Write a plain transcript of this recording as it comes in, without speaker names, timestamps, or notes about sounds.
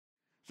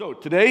So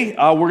today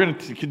we're going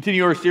to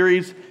continue our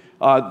series,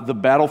 The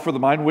Battle for the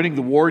Mind, Winning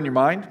the War in Your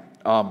Mind.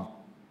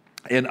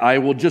 And I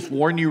will just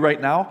warn you right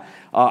now,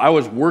 I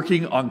was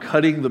working on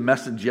cutting the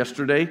message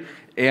yesterday,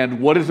 and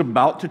what is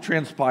about to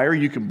transpire,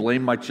 you can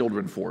blame my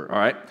children for, all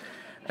right?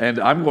 And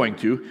I'm going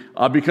to,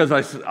 because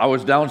I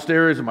was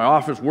downstairs in my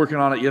office working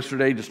on it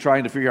yesterday, just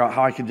trying to figure out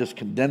how I can just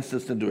condense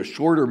this into a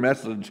shorter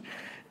message.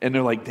 And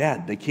they're like,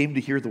 Dad, they came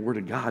to hear the Word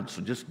of God,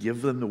 so just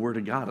give them the Word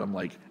of God. I'm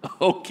like,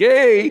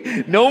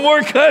 okay, no more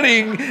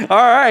cutting. All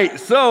right,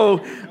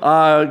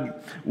 so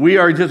we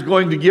are just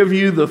going to give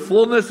you the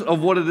fullness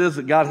of what it is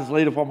that God has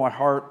laid upon my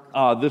heart.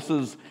 This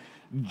is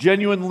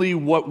genuinely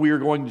what we are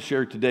going to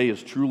share today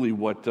is truly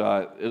what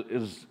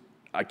is.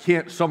 I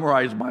can't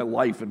summarize my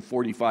life in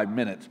 45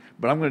 minutes,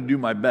 but I'm going to do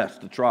my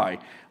best to try,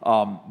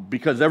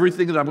 because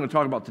everything that I'm going to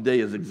talk about today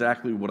is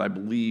exactly what I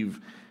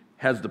believe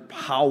has the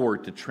power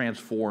to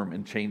transform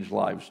and change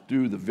lives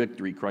through the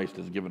victory Christ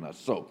has given us.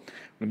 So I'm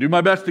going to do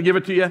my best to give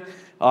it to you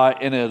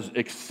in as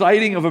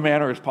exciting of a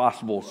manner as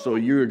possible, so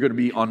you're going to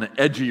be on the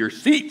edge of your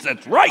seats.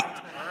 That's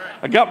right.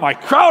 I got my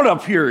crowd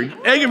up here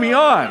egging me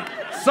on.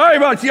 Sorry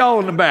about y'all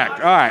in the back.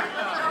 All right.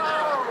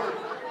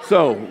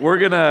 So we're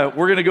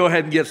gonna go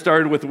ahead and get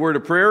started with the word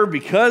of prayer,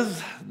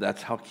 because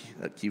that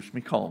keeps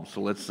me calm.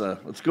 So let's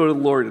go to the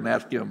Lord and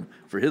ask Him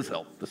for His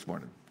help this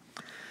morning.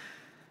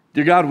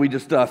 Dear God, we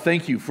just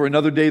thank you for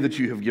another day that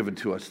you have given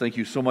to us. Thank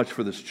you so much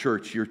for this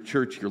church, your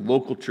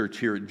local church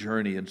here at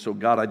Journey. And so,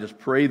 God, I just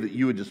pray that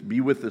you would just be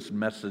with this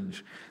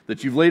message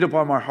that you've laid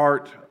upon my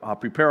heart.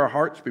 Prepare our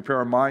hearts, prepare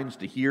our minds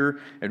to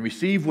hear and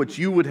receive what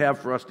you would have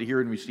for us to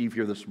hear and receive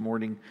here this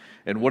morning.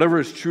 And whatever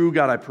is true,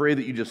 God, I pray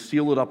that you just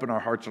seal it up in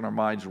our hearts and our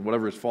minds. And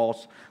whatever is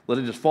false, let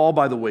it just fall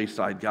by the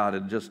wayside, God.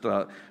 And just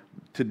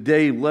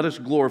today, let us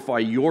glorify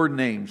your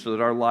name so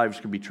that our lives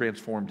can be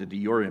transformed into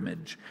your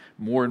image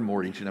more and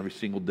more each and every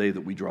single day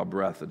that we draw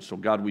breath. And so,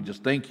 God, we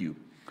just thank you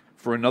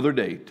for another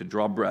day to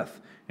draw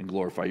breath and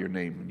glorify your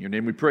name. In your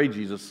name we pray,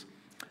 Jesus.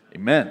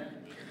 Amen.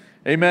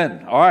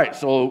 Amen. All right,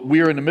 so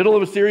we are in the middle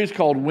of a series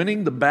called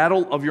Winning the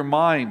Battle of Your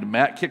Mind.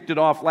 Matt kicked it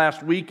off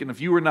last week, and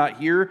if you were not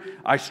here,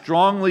 I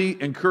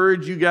strongly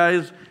encourage you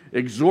guys,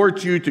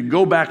 exhort you to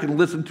go back and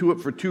listen to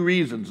it for two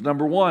reasons.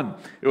 Number one,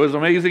 it was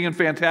amazing and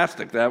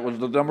fantastic. That was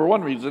the number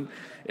one reason.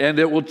 And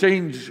it will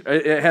change,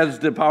 it has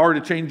the power to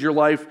change your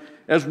life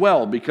as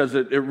well, because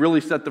it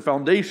really set the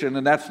foundation.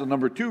 And that's the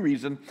number two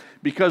reason,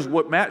 because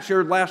what Matt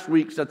shared last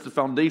week sets the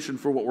foundation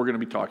for what we're going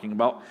to be talking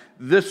about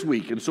this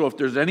week. And so if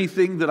there's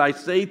anything that I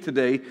say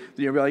today that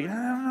you'll be like, I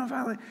don't know if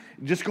I like,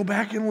 just go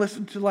back and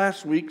listen to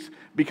last week's,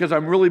 because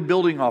I'm really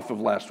building off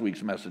of last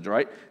week's message, all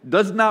right?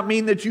 Does not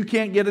mean that you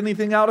can't get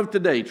anything out of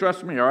today.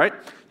 Trust me, all right?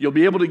 You'll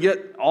be able to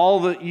get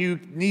all that you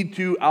need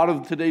to out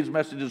of today's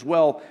message as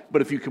well,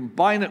 but if you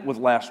combine it with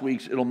last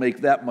week's, it'll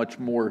make that much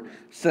more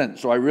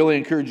sense. So I really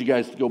encourage you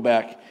guys to go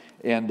back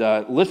and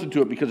listen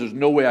to it, because there's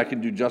no way I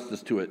can do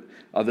justice to it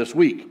this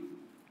week.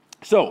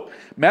 So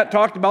Matt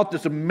talked about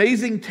this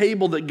amazing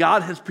table that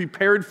God has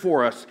prepared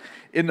for us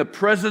in the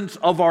presence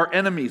of our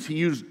enemies. He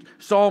used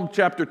Psalm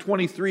chapter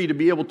 23 to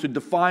be able to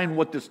define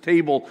what this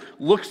table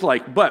looks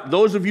like. But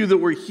those of you that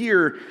were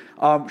here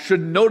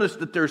should notice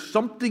that there's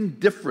something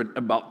different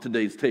about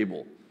today's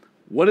table.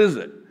 What is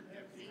it?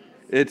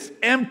 It's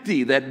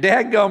empty. That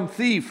dadgum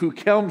thief who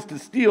comes to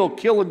steal,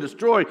 kill, and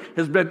destroy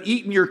has been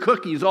eating your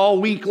cookies all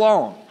week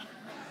long.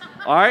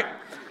 All right?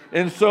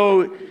 And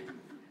so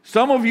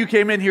some of you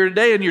came in here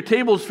today and your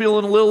table's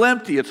feeling a little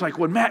empty. It's like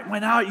when Matt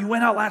went out, you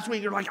went out last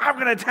week, you're like, I'm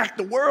going to attack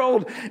the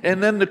world.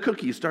 And then the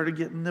cookies started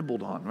getting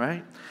nibbled on,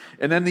 right?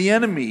 And then the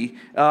enemy,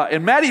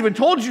 and Matt even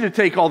told you to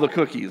take all the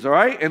cookies, all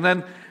right?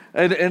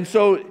 And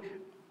so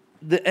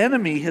the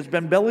enemy has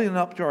been bellying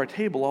up to our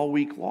table all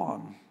week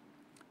long,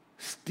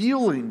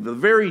 stealing the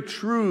very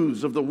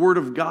truths of the Word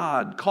of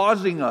God,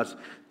 causing us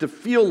to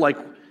feel like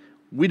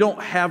we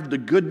don't have the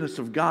goodness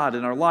of God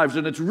in our lives.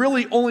 And it's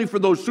really only for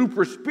those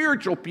super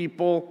spiritual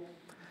people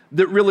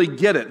that really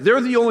get it. They're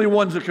the only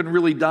ones that can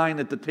really dine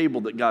at the table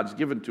that God's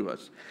given to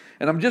us.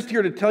 And I'm just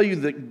here to tell you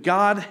that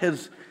God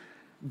has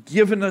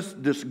given us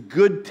this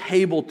good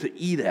table to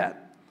eat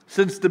at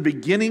since the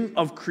beginning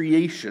of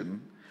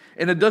creation.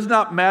 And it does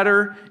not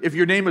matter if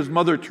your name is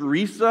Mother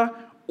Teresa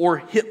or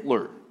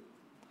Hitler.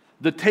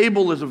 The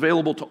table is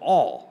available to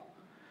all.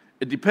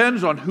 It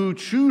depends on who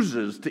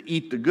chooses to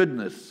eat the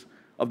goodness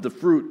of the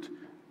fruit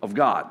of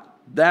God.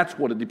 That's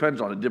what it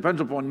depends on. It depends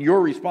upon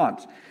your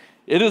response.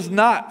 It is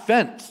not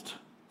fenced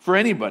for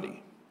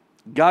anybody.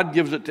 God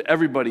gives it to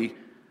everybody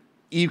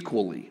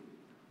equally.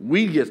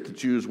 We get to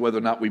choose whether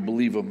or not we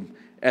believe Him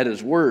at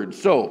His word.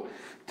 So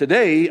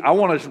today, I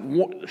want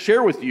to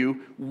share with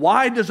you,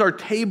 why does our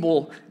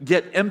table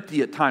get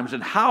empty at times,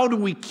 and how do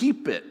we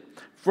keep it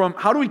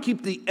how do we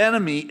keep the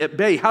enemy at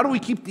bay? How do we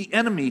keep the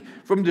enemy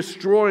from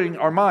destroying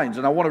our minds?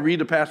 And I want to read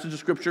a passage of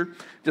Scripture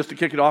just to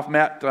kick it off.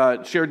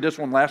 Matt shared this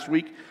one last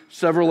week.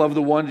 Several of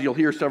the ones, you'll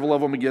hear several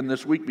of them again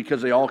this week,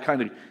 because they all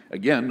kind of,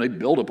 again, they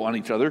build upon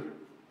each other.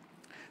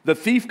 The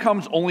thief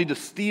comes only to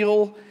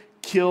steal,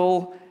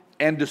 kill,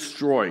 and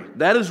destroy.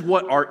 That is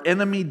what our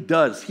enemy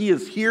does. He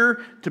is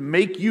here to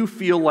make you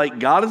feel like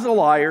God is a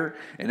liar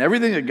and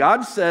everything that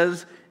God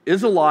says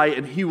is a lie,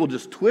 and he will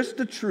just twist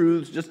the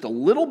truths just a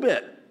little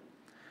bit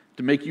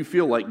to make you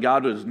feel like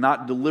God is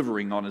not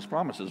delivering on his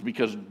promises,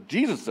 because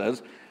Jesus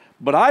says,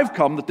 "But I've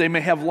come that they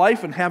may have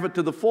life and have it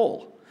to the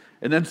full."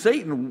 And then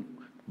Satan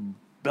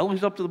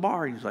bellies up to the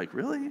bar and he's like,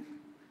 "Really?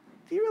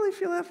 Do you really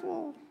feel that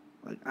full?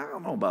 Like, I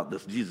don't know about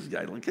this Jesus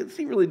guy. Like, does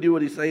he really do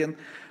what he's saying?"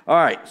 All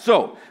right,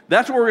 so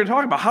that's what we're going to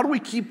talk about. How do we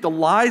keep the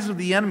lies of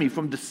the enemy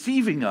from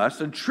deceiving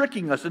us and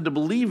tricking us into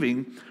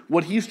believing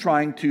what he's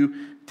trying to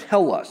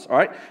tell us, all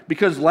right?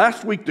 Because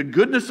last week, the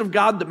goodness of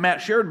God that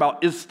Matt shared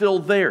about is still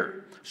there.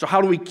 So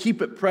how do we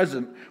keep it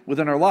present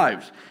within our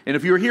lives? And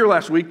if you were here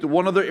last week, the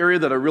one other area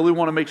that I really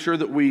want to make sure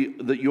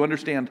that you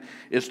understand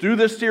is through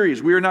this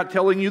series, we are not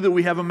telling you that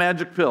we have a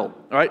magic pill,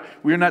 all right?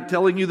 We are not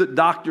telling you that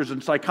doctors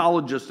and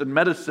psychologists and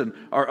medicine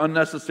are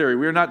unnecessary.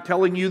 We are not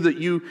telling you that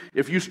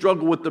if you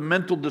struggle with the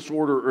mental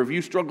disorder, or if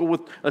you struggle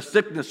with a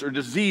sickness or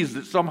disease,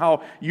 that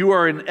somehow you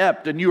are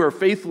inept and you are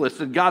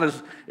faithless and God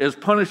is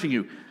punishing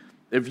you.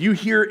 If you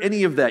hear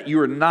any of that, you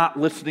are not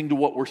listening to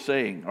what we're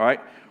saying, all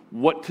right?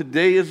 What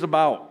today is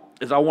about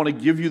is I want to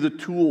give you the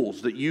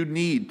tools that you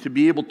need to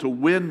be able to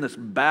win this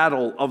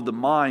battle of the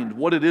mind,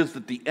 what it is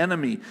that the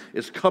enemy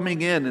is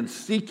coming in and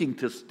seeking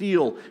to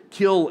steal,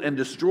 kill, and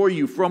destroy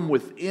you from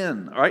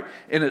within, all right?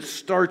 And it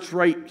starts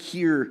right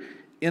here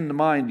in the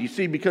mind. You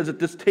see, because at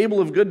this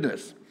table of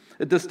goodness,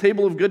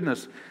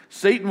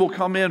 Satan will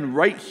come in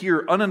right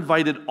here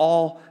uninvited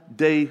all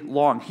day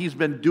long. He's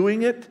been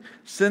doing it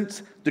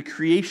since the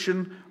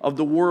creation of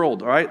the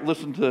world, all right?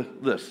 Listen to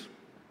this.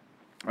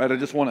 All right, I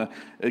just want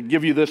to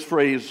give you this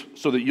phrase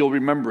so that you'll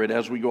remember it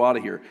as we go out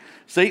of here.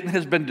 Satan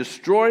has been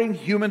destroying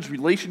humans'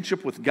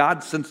 relationship with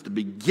God since the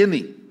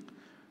beginning.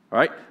 All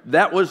right,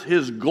 that was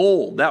his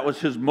goal. That was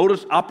his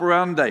modus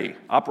operandi.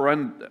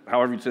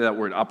 However you say that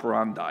word,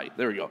 operandi.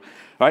 There we go. All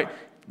right,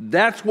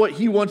 that's what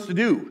he wants to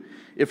do.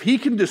 If he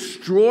can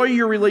destroy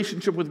your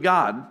relationship with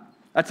God,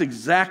 that's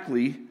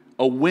exactly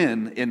a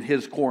win in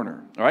his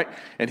corner. All right,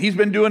 and he's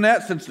been doing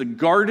that since the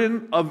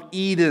Garden of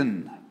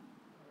Eden.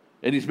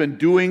 And he's been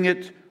doing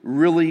it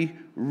really,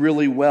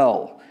 really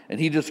well. And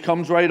he just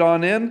comes right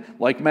on in,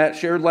 like Matt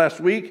shared last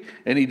week,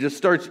 and he just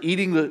starts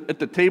eating at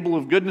the table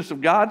of goodness of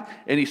God,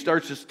 and he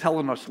starts just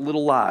telling us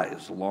little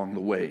lies along the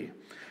way.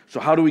 So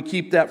how do we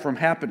keep that from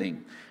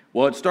happening?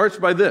 Well, it starts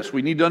by this.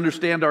 We need to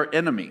understand our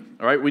enemy,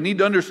 all right? We need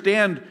to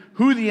understand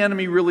who the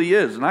enemy really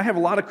is. And I have a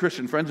lot of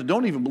Christian friends that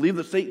don't even believe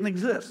that Satan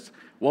exists.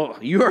 Well,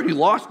 you already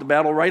lost the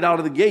battle right out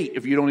of the gate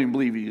if you don't even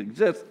believe he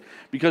exists,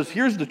 because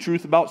here's the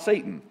truth about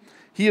Satan.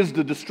 He is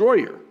the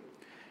destroyer.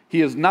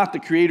 He is not the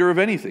creator of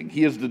anything.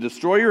 He is the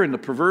destroyer and the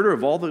perverter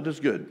of all that is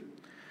good.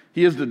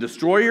 He is the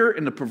destroyer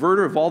and the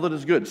perverter of all that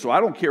is good. So I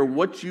don't care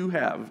what you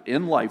have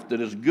in life that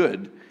is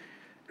good.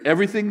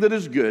 Everything that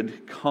is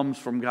good comes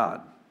from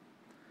God.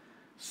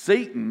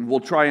 Satan will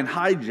try and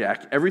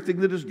hijack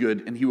everything that is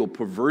good, and he will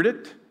pervert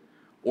it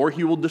or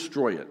he will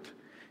destroy it.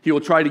 He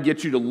will try to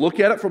get you to look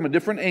at it from a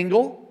different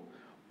angle,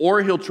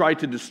 or he'll try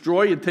to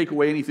destroy and take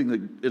away anything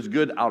that is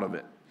good out of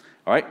it.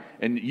 All right?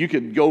 And you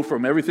could go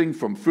from everything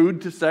from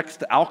food to sex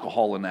to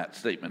alcohol in that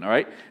statement, all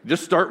right?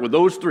 Just start with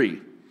those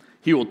three.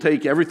 He will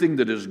take everything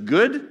that is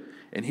good,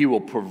 and he will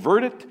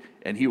pervert it,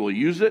 and he will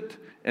use it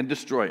and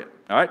destroy it,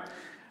 all right?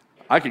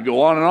 I could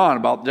go on and on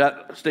about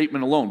that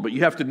statement alone, but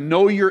you have to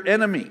know your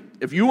enemy.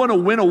 If you want to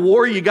win a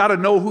war, you got to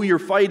know who you're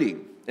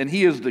fighting. And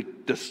he is the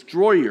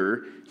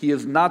destroyer. He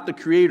is not the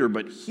creator,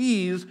 but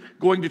he's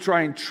going to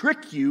try and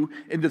trick you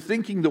into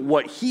thinking that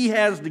what he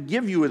has to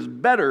give you is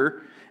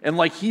better, and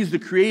like he's the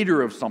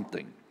creator of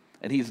something,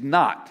 and he's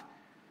not.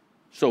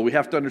 So we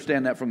have to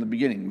understand that from the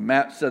beginning.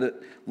 Matt said it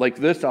like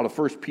this out of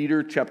 1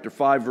 Peter chapter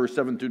 5, verse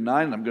 7 through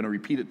 9, and I'm going to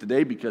repeat it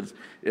today because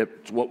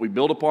it's what we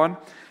build upon. It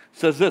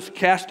says this: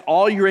 cast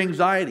all your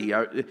anxiety.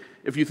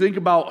 If you think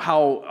about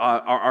how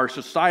our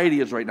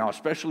society is right now,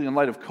 especially in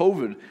light of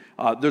COVID,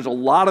 there's a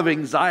lot of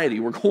anxiety.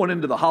 We're going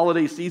into the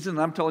holiday season,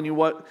 and I'm telling you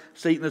what,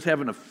 Satan is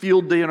having a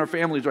field day in our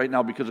families right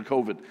now because of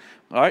COVID.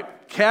 All right?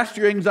 Cast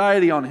your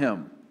anxiety on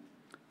him.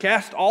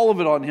 Cast all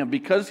of it on him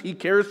because he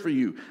cares for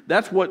you.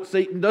 That's what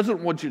Satan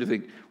doesn't want you to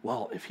think.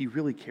 Well, if he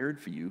really cared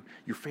for you,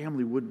 your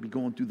family wouldn't be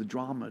going through the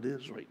drama it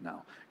is right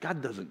now.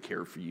 God doesn't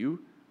care for you.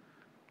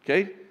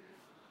 Okay?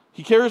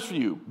 He cares for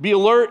you. Be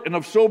alert and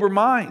of sober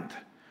mind.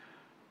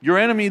 Your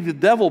enemy, the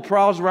devil,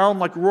 prowls around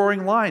like a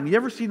roaring lion. You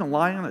ever seen a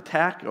lion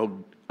attack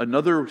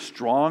another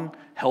strong,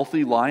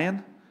 healthy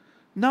lion?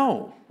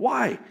 No.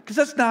 Why? Because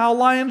that's not how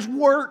lions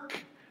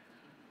work.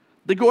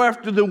 They go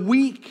after the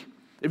weak.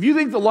 If you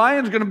think the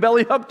lion's going to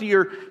belly up to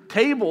your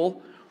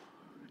table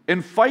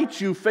and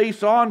fight you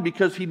face on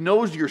because he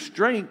knows your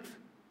strength,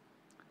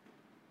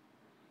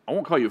 I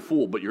won't call you a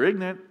fool, but you're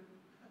ignorant.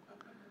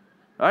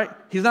 All right?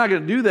 He's not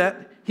going to do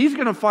that. He's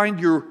going to find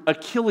your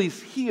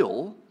Achilles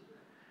heel.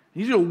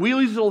 He's going to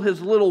weasel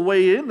his little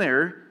way in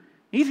there.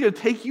 He's going to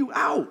take you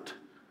out.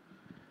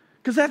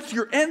 Because that's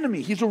your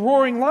enemy. He's a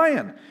roaring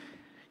lion.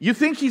 You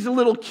think he's a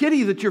little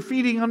kitty that you're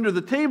feeding under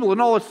the table,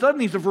 and all of a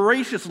sudden he's a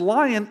voracious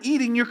lion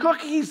eating your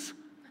cookies.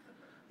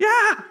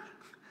 Yeah,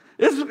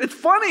 it's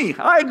funny.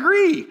 I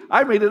agree.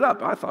 I made it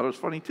up. I thought it was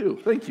funny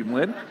too. Thank you,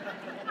 Lynn.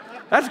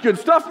 That's good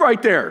stuff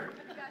right there.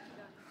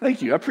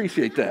 Thank you. I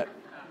appreciate that.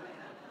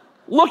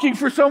 Looking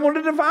for someone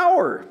to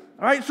devour.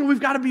 All right, so we've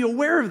got to be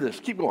aware of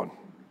this. Keep going.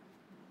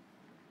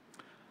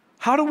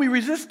 How do we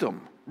resist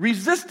him?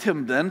 Resist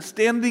him then,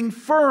 standing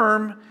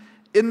firm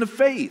in the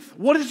faith.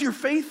 What is your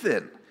faith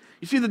in?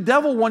 You see, the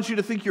devil wants you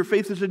to think your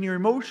faith is in your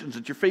emotions,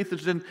 that your faith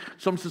is in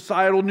some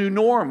societal new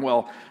norm.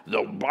 Well,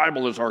 the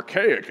Bible is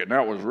archaic, and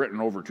that was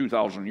written over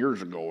 2,000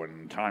 years ago,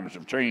 and times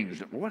have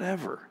changed.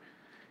 Whatever.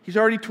 He's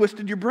already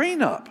twisted your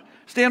brain up.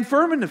 Stand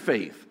firm in the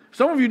faith.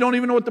 Some of you don't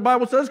even know what the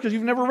Bible says because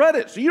you've never read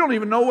it, so you don't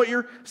even know what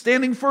you're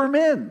standing firm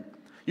in.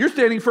 You're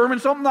standing firm in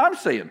something I'm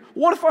saying.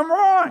 What if I'm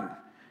wrong?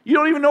 You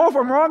don't even know if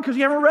I'm wrong because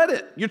you haven't read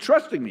it. You're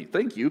trusting me.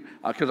 Thank you,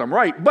 because I'm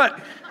right. But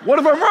what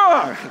if I'm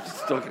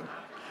wrong?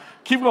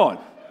 Keep going.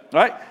 All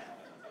right?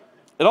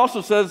 It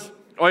also says,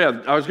 oh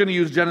yeah, I was going to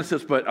use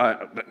Genesis,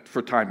 but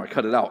for time I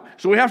cut it out.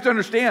 So we have to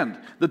understand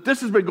that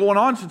this has been going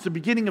on since the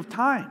beginning of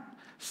time.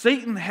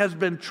 Satan has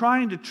been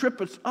trying to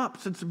trip us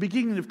up since the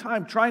beginning of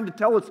time, trying to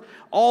tell us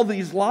all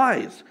these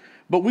lies.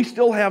 But we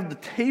still have the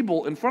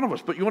table in front of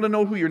us. But you want to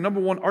know who your number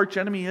one arch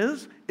enemy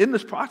is in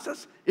this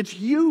process? It's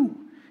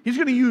you. He's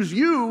going to use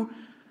you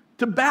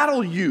to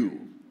battle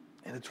you.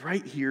 And it's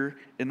right here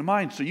in the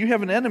mind. So you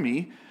have an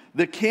enemy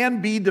that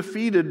can be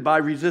defeated by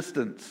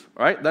resistance,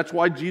 right? That's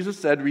why Jesus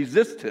said,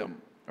 resist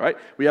him, right?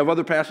 We have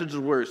other passages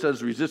where it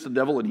says, resist the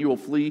devil and he will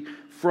flee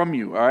from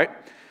you, all right?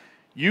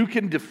 You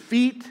can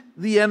defeat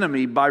the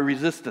enemy by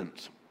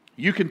resistance.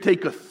 You can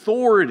take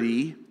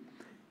authority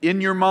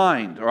in your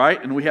mind, all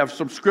right? And we have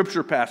some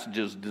scripture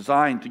passages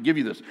designed to give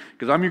you this,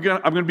 because I'm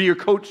going to be your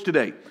coach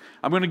today.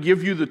 I'm going to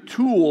give you the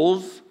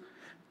tools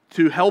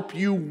to help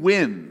you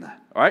win.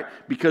 All right,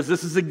 because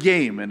this is a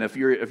game, and if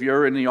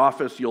you're in the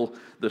office,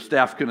 the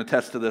staff can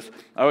attest to this.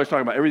 I always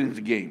talk about everything's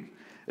a game.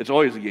 It's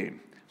always a game.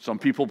 Some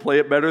people play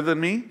it better than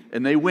me,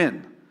 and they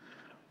win.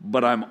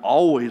 But I'm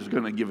always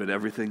going to give it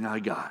everything I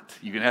got.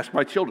 You can ask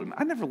my children.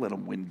 I never let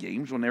them win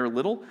games when they were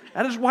little.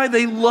 That is why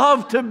they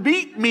love to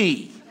beat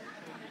me.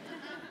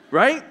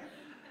 Right?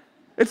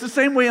 It's the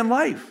same way in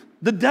life.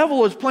 The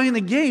devil is playing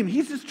the game.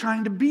 He's just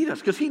trying to beat us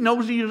because he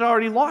knows he has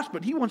already lost,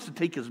 but he wants to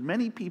take as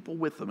many people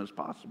with him as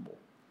possible.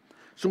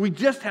 So we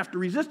just have to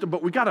resist him,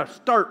 but we got to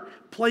start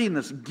playing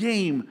this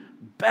game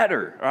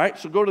better, all right?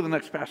 So go to the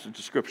next passage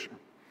of Scripture.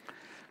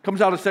 It comes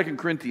out of 2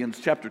 Corinthians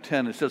chapter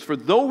 10. It says, for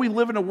though we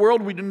live in a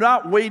world, we do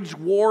not wage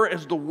war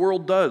as the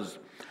world does.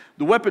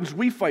 The weapons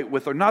we fight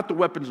with are not the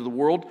weapons of the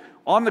world.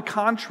 On the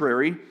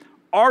contrary,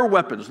 our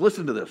weapons,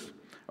 listen to this,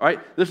 all right?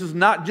 This is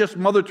not just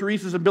Mother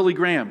Teresa's and Billy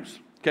Graham's,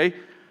 okay?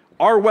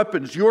 Our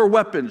weapons, your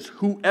weapons,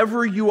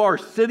 whoever you are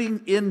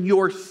sitting in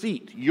your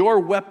seat, your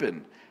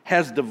weapon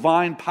has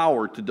divine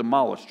power to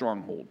demolish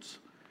strongholds.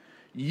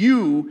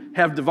 You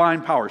have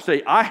divine power.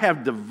 Say, I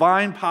have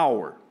divine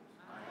power.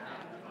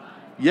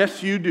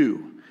 Yes, you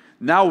do.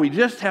 Now we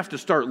just have to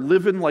start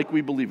living like we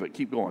believe it.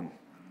 Keep going.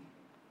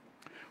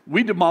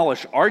 We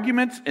demolish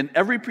arguments and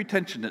every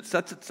pretension that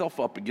sets itself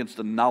up against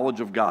the knowledge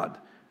of God.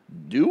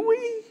 Do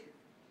we?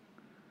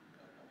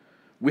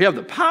 We have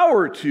the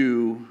power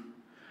to,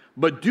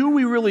 but do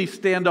we really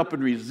stand up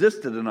and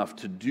resist it enough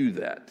to do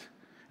that?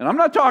 And I'm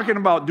not talking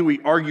about do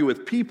we argue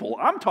with people.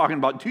 I'm talking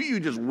about do you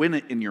just win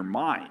it in your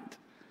mind?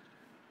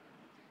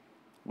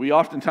 We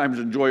oftentimes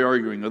enjoy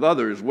arguing with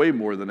others way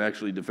more than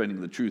actually defending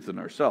the truth in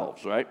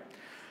ourselves, right?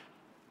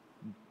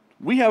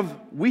 We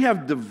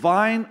have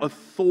divine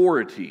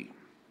authority.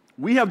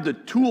 We have the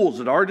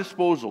tools at our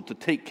disposal to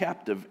take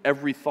captive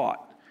every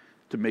thought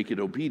to make it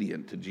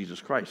obedient to Jesus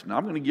Christ. Now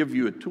I'm going to give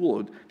you a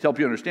tool to help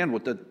you understand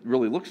what that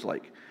really looks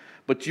like.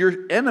 But your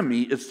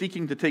enemy is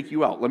seeking to take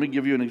you out. Let me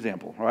give you an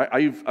example. All right?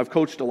 I've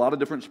coached a lot of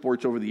different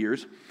sports over the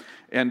years,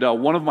 and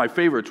one of my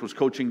favorites was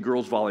coaching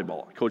girls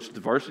volleyball. I coached at the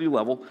varsity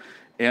level,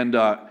 and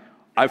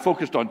I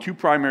focused on two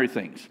primary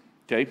things,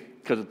 okay?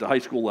 Because at the high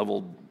school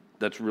level,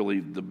 that's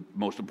really the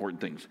most important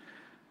things.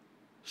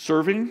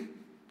 Serving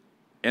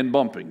and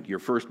bumping, your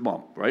first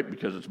bump, right?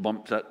 Because it's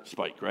bump, set,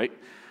 spike, right?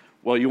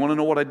 Well, you want to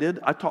know what I did?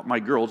 I taught my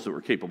girls that were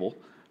capable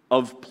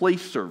of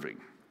place serving,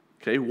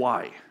 okay?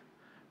 Why?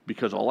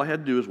 Because all I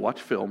had to do is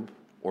watch film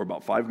or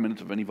about 5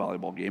 minutes of any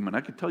volleyball game, and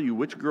I could tell you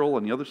which girl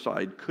on the other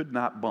side could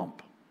not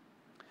bump.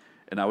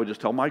 And I would just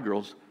tell my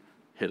girls,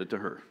 hit it to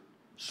her.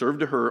 Serve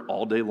to her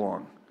all day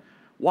long.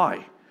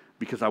 Why?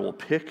 Because I will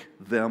pick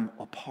them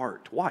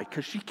apart. Why?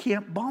 Because she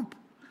can't bump.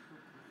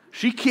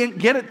 She can't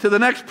get it to the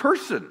next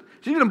person.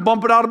 She's going to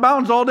bump it out of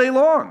bounds all day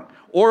long.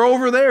 Or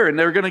over there, and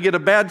they're going to get a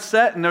bad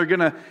set, and they're going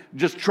to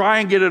just try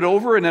and get it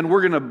over, and then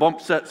we're going to bump,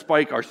 set,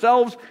 spike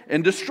ourselves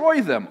and destroy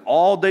them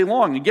all day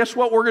long. And guess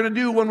what we're going to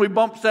do when we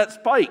bump, set,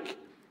 spike?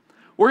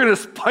 We're going to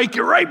spike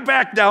it right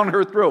back down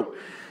her throat.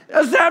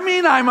 Does that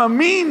mean I'm a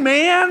mean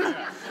man?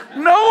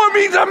 No, it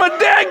means I'm a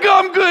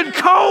dadgum good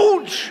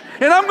coach,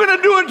 and I'm going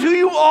to do it to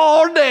you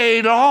all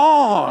day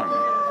long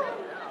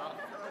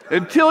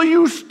until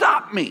you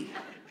stop me.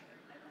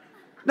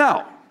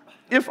 Now,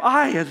 if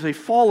I, as a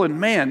fallen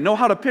man, know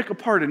how to pick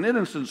apart an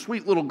innocent,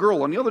 sweet little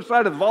girl on the other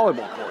side of the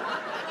volleyball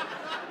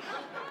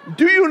court,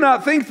 do you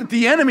not think that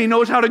the enemy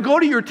knows how to go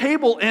to your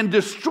table and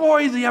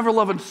destroy the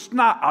ever-loving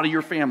snot out of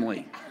your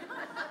family?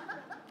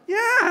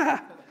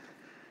 Yeah,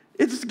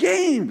 it's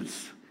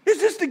games. It's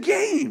just a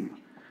game.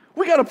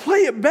 We got to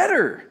play it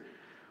better.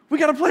 We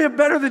got to play it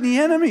better than the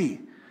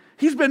enemy.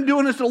 He's been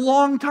doing this a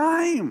long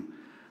time.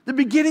 The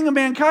beginning of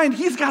mankind,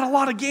 he's got a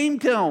lot of game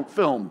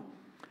film.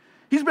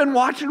 He's been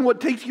watching what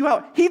takes you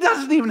out. He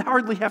doesn't even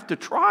hardly have to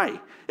try.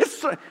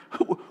 It's like a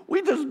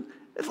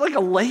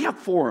layup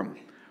for him.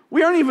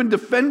 We aren't even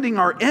defending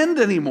our end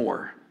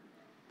anymore.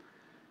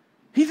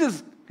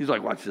 He's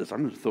like, watch this. I'm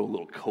going to throw a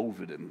little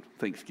COVID in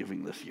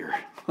Thanksgiving this year.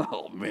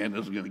 Oh, man,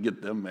 this is going to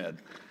get them mad.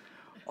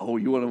 Oh,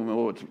 you want to know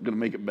what's going to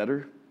make it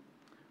better?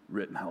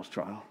 Rittenhouse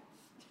trial.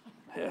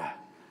 Yeah.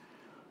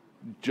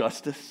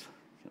 Justice.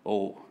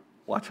 Oh,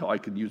 watch how I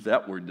could use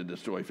that word to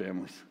destroy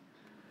families.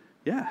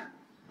 Yeah.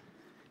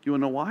 You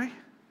want to know why?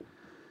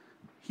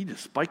 He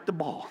just spiked the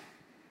ball.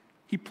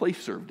 He place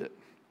served it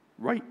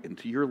right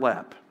into your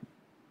lap.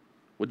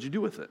 What'd you do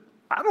with it?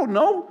 I don't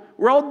know.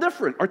 We're all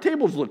different. Our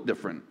tables look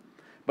different.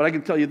 But I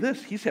can tell you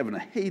this, he's having a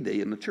heyday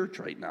in the church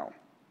right now.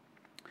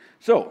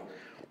 So,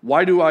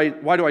 why do I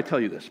tell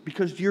you this?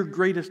 Because your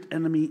greatest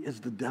enemy is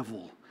the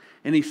devil,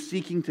 and he's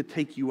seeking to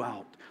take you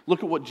out.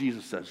 Look at what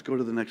Jesus says. Go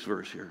to the next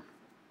verse here.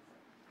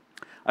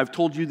 I've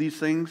told you these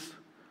things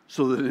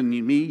so that in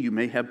me you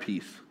may have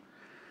peace.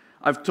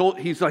 I've told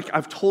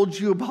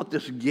you about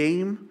this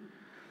game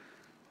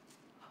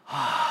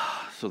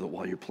so that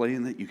while you're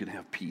playing it, you can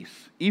have peace.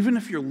 Even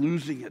if you're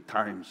losing at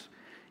times,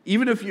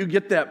 even if you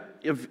get that,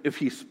 if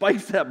he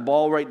spikes that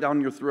ball right down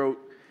your throat,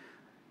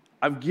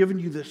 I've given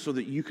you this so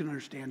that you can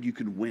understand you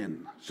can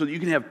win, so that you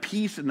can have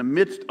peace in the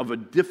midst of a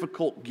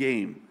difficult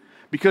game.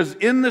 Because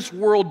in this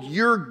world,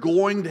 you're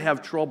going to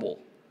have trouble.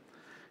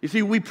 You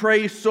see, we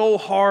pray so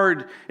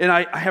hard, and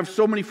I have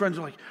so many friends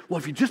who are like, well,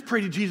 if you just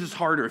pray to Jesus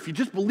harder, if you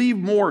just believe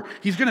more,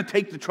 he's going to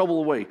take the trouble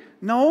away.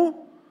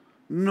 No,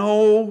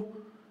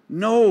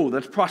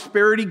 that's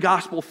prosperity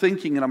gospel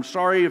thinking, and I'm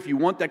sorry if you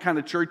want that kind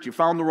of church, you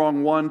found the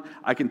wrong one.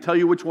 I can tell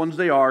you which ones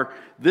they are.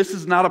 This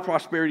is not a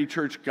prosperity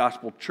church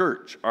gospel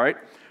church, all right?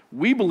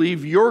 We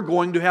believe you're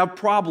going to have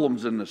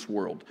problems in this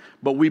world,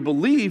 but we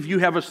believe you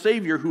have a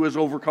Savior who has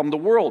overcome the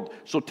world.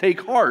 So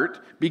take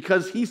heart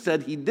because he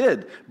said he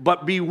did.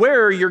 But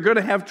beware, you're going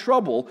to have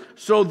trouble.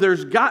 So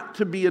there's got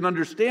to be an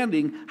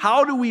understanding.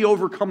 How do we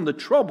overcome the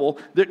trouble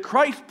that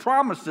Christ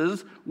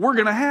promises we're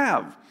going to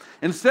have?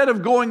 Instead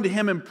of going to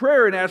him in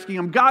prayer and asking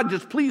him, God,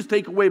 just please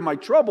take away my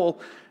trouble,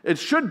 it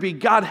should be,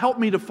 God, help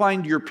me to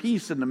find your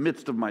peace in the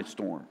midst of my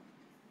storm.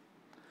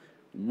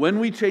 When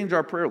we change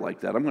our prayer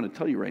like that, I'm going to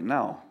tell you right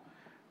now,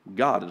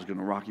 God is going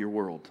to rock your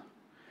world.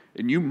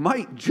 And you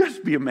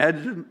might be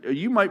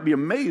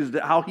amazed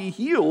at how he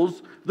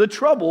heals the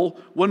trouble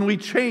when we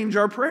change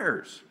our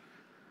prayers.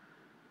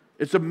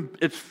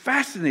 It's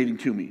fascinating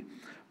to me.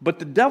 But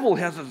the devil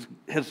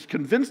has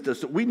convinced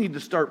us that we need to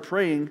start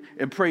praying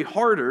and pray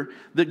harder,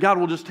 that God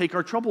will just take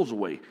our troubles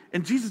away.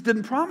 And Jesus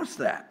didn't promise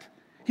that.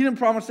 He didn't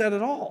promise that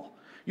at all.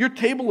 Your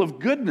table of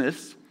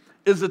goodness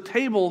is a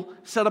table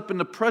set up in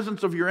the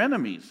presence of your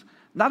enemies,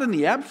 not in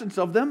the absence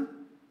of them.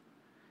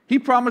 He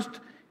promised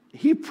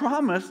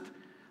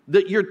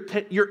that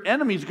your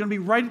enemy is going to be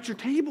right at your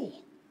table.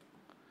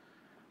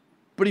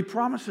 But he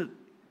promised that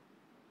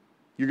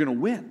you're going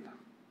to win.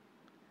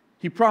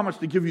 He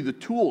promised to give you the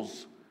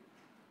tools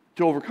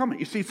to overcome it.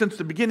 You see, since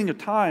the beginning of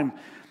time,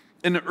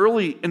 in the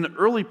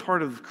early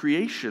part of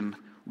creation,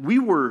 we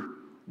were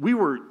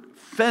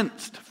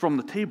fenced from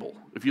the table.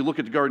 If you look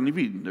at the Garden of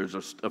Eden, there's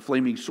a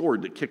flaming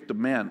sword that kicked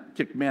man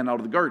out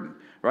of the garden,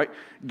 right?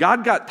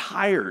 God got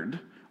tired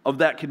of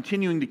that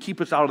continuing to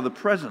keep us out of the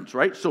presence,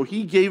 right? So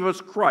he gave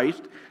us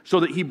Christ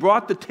so that he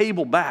brought the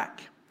table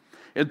back.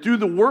 And through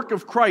the work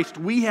of Christ,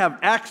 we have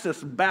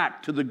access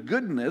back to the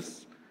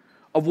goodness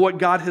of what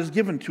God has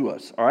given to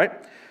us, all right?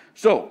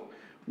 So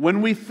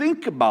when we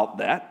think about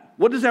that,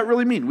 what does that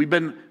really mean? We've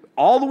been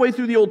all the way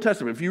through the Old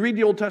Testament. If you read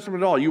the Old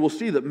Testament at all, you will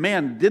see that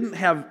man didn't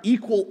have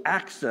equal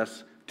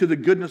access to the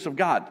goodness of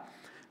God.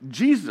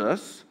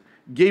 Jesus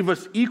gave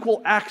us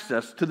equal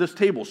access to this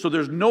table. So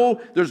there's no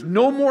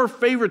more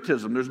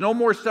favoritism. There's no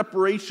more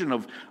separation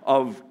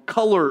of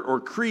color or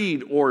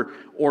creed or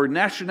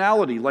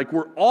nationality. Like,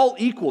 we're all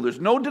equal. There's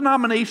no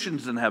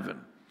denominations in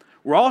heaven.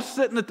 We're all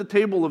sitting at the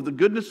table of the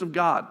goodness of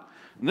God.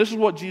 And this is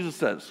what Jesus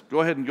says. Go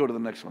ahead and go to the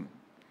next one.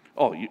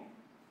 Oh,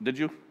 did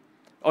you?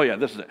 Oh, yeah,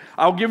 this is it.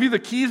 I'll give you the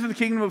keys of the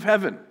kingdom of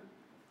heaven.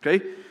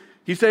 Okay?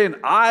 He's saying,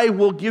 I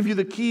will give you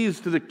the keys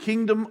to the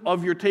kingdom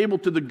of your table,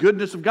 to the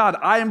goodness of God.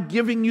 I am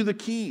giving you the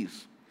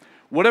keys.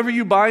 Whatever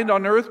you bind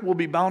on earth will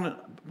be bound in...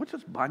 What's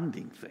this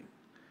binding thing?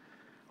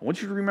 I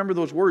want you to remember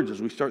those words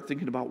as we start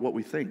thinking about what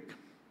we think.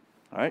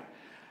 All right?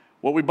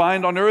 What we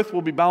bind on earth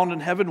will be bound in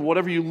heaven.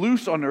 Whatever you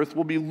loose on earth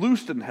will be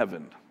loosed in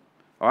heaven.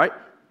 All right?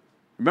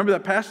 Remember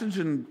that passage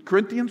in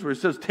Corinthians where it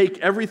says, take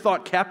every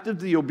thought captive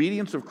to the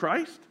obedience of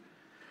Christ?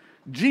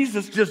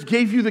 Jesus just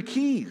gave you the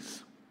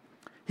keys.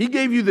 He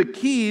gave you the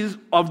keys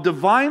of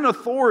divine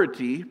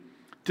authority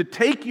to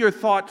take your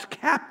thoughts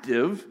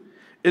captive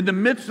in the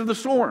midst of the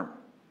storm,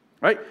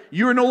 right?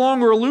 You are no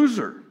longer a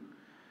loser.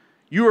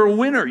 You are a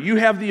winner. You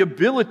have the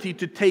ability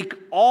to take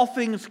all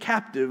things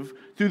captive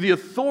through the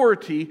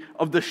authority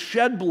of the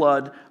shed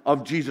blood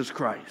of Jesus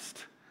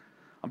Christ.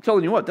 I'm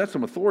telling you what, that's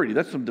some authority.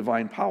 That's some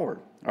divine power,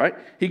 all right?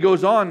 He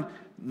goes on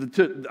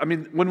to,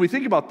 when we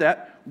think about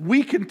that,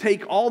 we can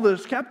take all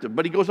this captive.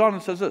 But he goes on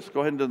and says this. Go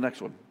ahead and do the next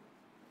one.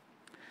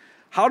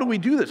 How do we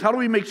do this? How do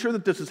we make sure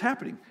that this is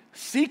happening?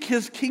 Seek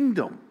his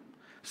kingdom.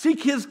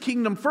 Seek his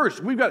kingdom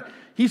first.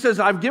 He says,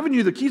 I've given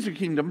you the keys of the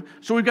kingdom,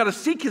 so we've got to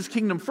seek his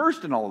kingdom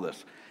first in all of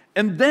this.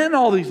 And then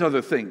all these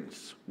other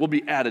things will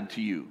be added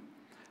to you.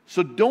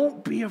 So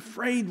don't be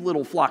afraid,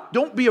 little flock.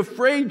 Don't be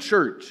afraid,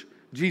 church,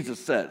 Jesus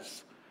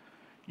says.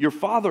 Your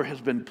Father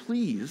has been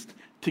pleased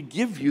to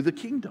give you the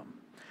kingdom.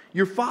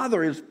 Your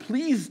Father is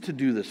pleased to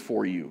do this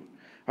for you.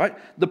 Right?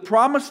 The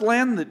promised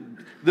land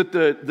that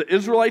the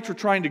Israelites were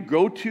trying to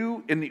go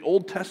to in the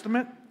Old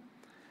Testament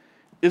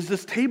is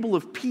this table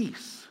of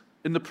peace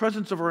in the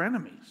presence of our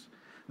enemies.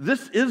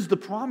 This is the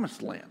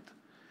promised land.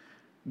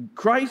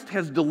 Christ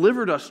has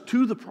delivered us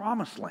to the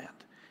promised land.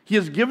 He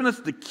has given us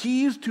the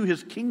keys to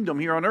his kingdom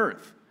here on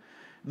earth.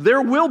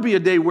 There will be a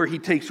day where he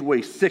takes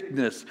away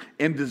sickness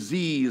and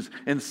disease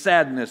and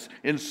sadness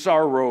and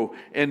sorrow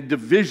and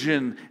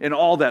division and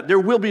all that. There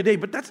will be a day,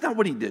 but that's not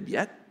what he did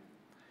yet.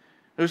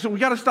 So we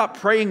got to stop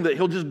praying that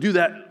he'll just do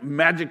that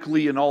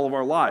magically in all of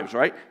our lives,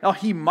 right? Now,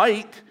 he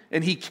might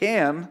and he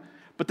can,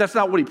 but that's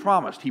not what he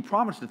promised. He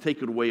promised to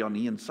take it away on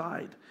the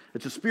inside.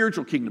 It's a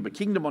spiritual kingdom, a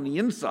kingdom on the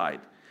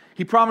inside.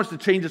 He promised to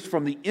change us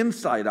from the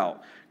inside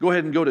out. Go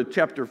ahead and go to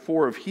chapter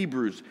 4 of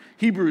Hebrews.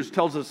 Hebrews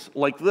tells us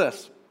like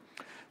this.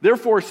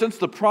 Therefore, since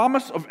the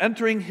promise of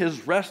entering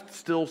his rest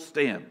still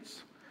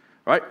stands.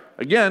 Right?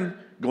 Again,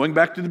 going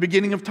back to the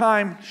beginning of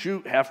time.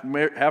 Shoot,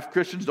 half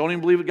Christians don't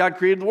even believe that God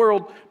created the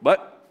world,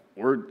 but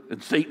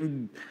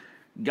Satan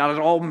got it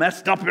all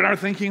messed up in our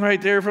thinking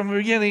right there from the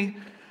beginning.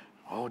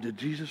 Oh, did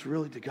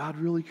God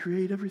really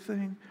create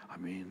everything?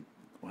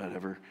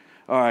 Whatever.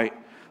 All right.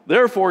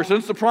 Therefore,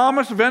 since the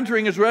promise of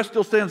entering his rest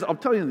still stands, I'll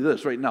tell you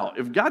this right now.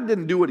 If God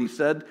didn't do what he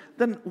said,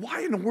 then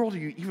why in the world are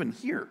you even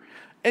here?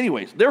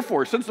 Anyways,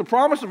 therefore, since the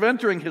promise of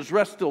entering his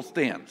rest still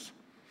stands,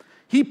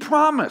 he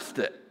promised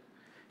it.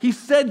 He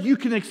said, you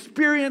can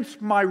experience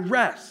my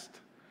rest.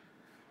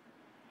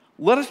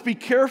 Let us be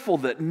careful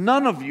that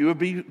none of you have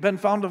been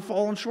found to have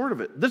fallen short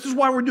of it. This is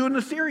why we're doing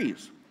the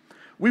series.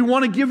 We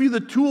want to give you the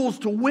tools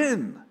to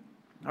win.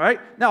 All right?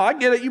 Now, I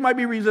get it. You might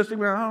be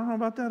resisting. I don't know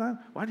about that.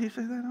 Why do you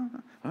say that? I don't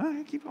know. All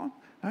right, keep going.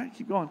 All right,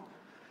 keep going.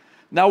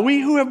 Now,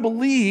 we who have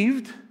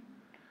believed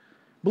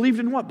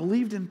in what?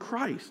 Believed in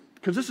Christ.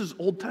 Because this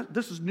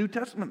is New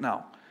Testament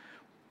now.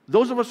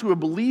 Those of us who have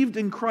believed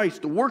in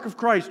Christ, the work of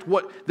Christ,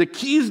 the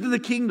keys to the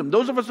kingdom,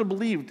 those of us who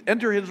believed,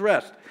 enter his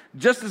rest,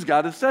 just as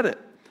God has said it.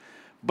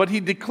 But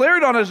he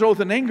declared on his oath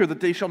in anger that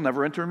they shall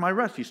never enter in my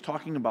rest. He's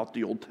talking about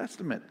the Old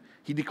Testament.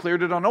 He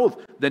declared it on oath.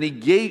 Then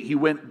he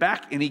went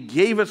back and he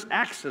gave us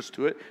access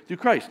to it through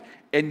Christ.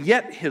 And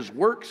yet his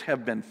works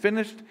have been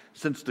finished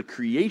since the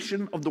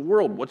creation of the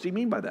world. What's he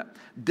mean by that?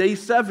 Day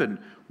 7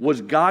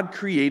 was God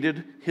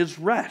created his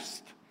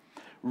rest.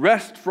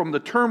 Rest from the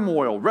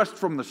turmoil, rest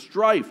from the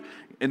strife.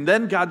 And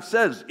then God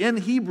says in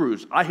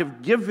Hebrews, I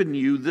have given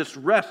you this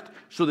rest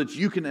so that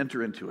you can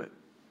enter into it.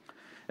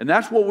 And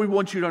that's what we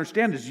want you to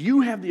understand is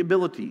you have the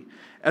ability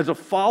as a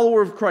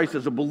follower of Christ,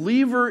 as a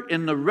believer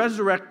in the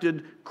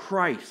resurrected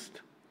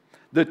Christ,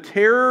 the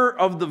terror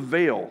of the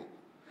veil,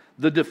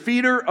 the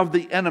defeater of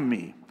the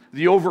enemy,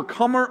 the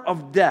overcomer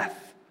of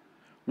death.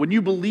 When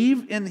you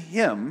believe in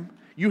him,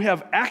 you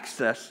have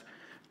access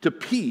to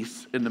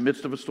peace in the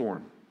midst of a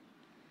storm.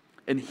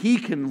 And he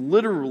can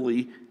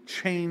literally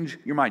change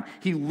your mind.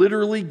 He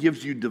literally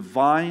gives you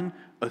divine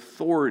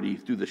authority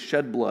through the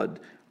shed blood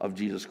of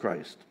Jesus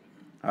Christ.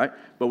 All right?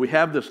 But we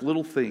have this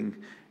little thing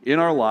in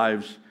our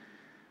lives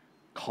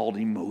called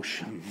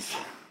emotions.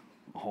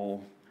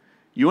 Oh,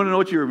 you want to know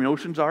what your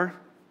emotions are?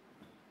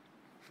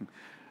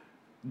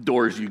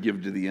 Doors you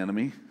give to the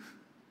enemy.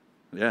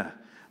 Yeah.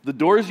 The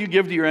doors you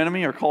give to your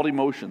enemy are called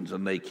emotions,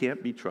 and they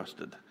can't be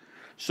trusted.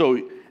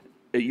 So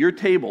at your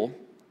table,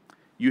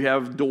 you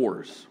have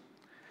doors.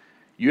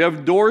 You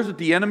have doors that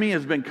the enemy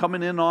has been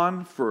coming in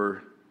on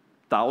for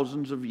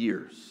thousands of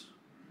years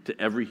to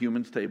every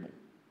human's table.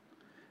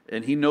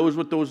 And he knows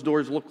what those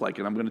doors look like.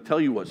 And I'm going to tell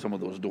you what some of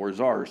those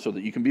doors are so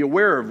that you can be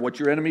aware of what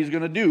your enemy is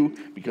going to do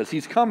because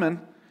he's coming.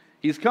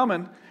 He's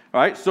coming. All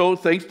right, so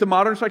thanks to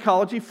modern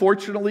psychology,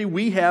 fortunately,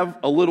 we have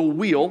a little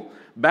wheel.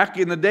 Back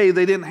in the day,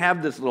 they didn't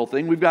have this little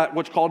thing. We've got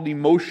what's called an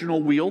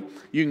emotional wheel.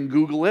 You can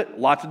Google it.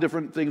 Lots of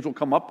different things will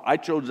come up. I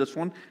chose this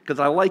one because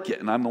I like it,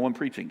 and I'm the one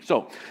preaching.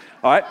 So,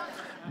 all right.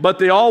 But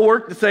they all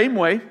work the same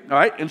way, all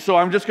right? And so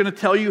I'm just going to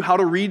tell you how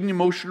to read an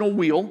emotional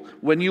wheel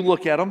when you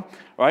look at them,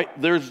 all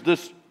right? There's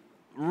this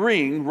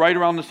ring right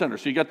around the center.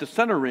 So you got the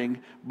center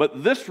ring,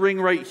 but this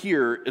ring right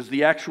here is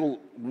the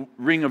actual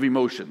ring of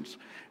emotions.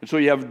 And so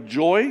you have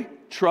joy,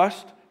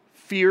 trust,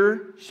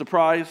 fear,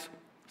 surprise,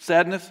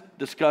 sadness,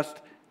 disgust,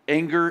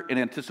 anger, and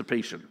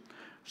anticipation.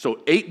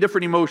 So 8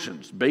 different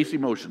emotions, base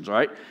emotions, all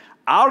right?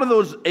 Out of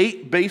those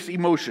 8 base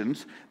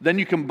emotions, then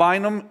you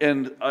combine them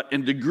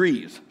in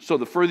degrees. So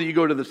the further you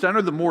go to the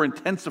center, the more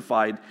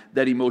intensified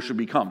that emotion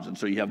becomes. And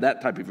so you have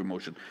that type of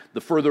emotion.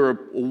 The further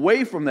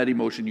away from that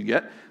emotion you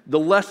get, the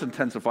less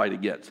intensified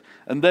it gets.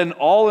 And then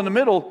all in the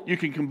middle, you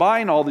can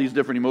combine all these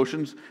different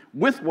emotions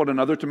with one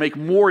another to make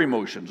more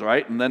emotions, all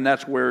right? And then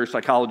that's where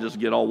psychologists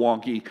get all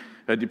wonky.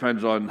 It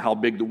depends on how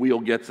big the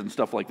wheel gets and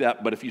stuff like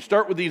that. But if you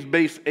start with these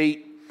base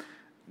 8,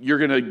 you're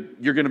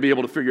gonna be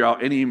able to figure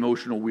out any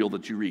emotional wheel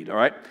that you read, all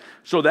right?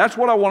 So that's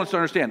what I want us to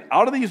understand.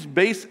 Out of these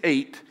base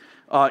 8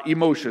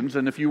 emotions,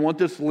 and if you want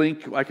this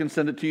link, I can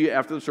send it to you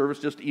after the service.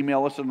 Just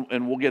email us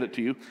and we'll get it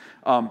to you.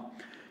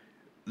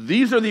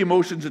 These are the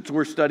emotions that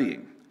we're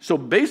studying. So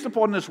based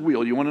upon this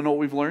wheel, you want to know what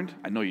we've learned?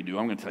 I know you do.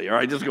 I'm going to tell you. All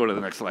right, just go to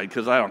the next slide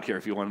because I don't care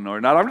if you want to know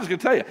or not. I'm just going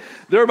to tell you.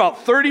 There are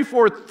about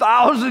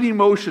 34,000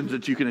 emotions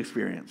that you can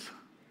experience.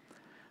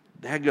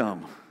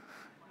 Daggum.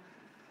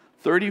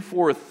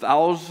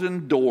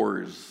 34,000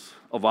 doors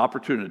of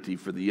opportunity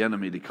for the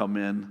enemy to come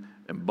in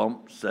and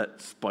bump,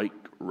 set, spike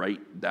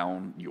right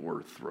down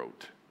your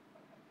throat.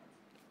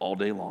 All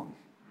day long.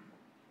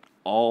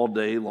 All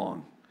day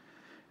long.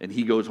 And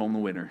he goes home the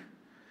winner.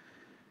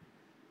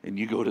 And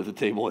you go to the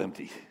table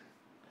empty.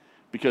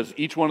 Because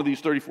each one of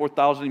these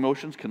 34,000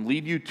 emotions can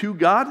lead you to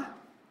God,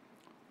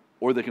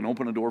 or they can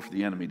open a door for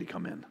the enemy to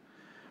come in.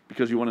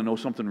 Because you want to know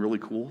something really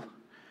cool?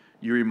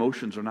 Your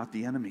emotions are not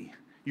the enemy.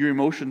 Your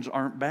emotions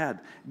aren't bad.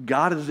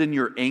 God is in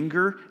your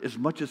anger as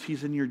much as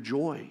he's in your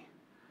joy.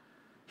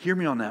 Hear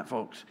me on that,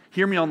 folks.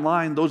 Hear me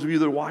online, those of you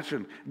that are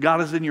watching. God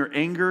is in your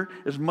anger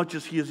as much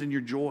as he is in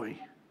your joy.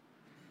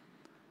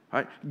 All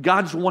right?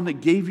 God's the one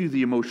that gave you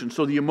the emotions,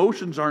 so the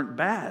emotions aren't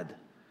bad.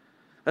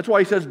 That's why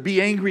he says,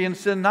 be angry and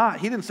sin not.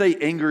 He didn't say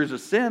anger is a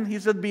sin. He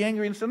said, be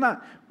angry and sin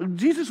not.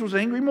 Jesus was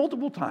angry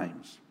multiple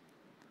times.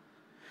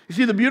 You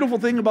see, the beautiful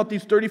thing about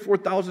these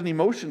 34,000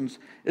 emotions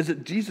is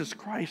that Jesus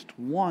Christ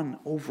won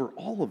over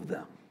all of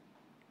them.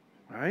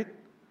 Right?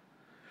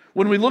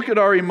 When we look at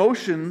our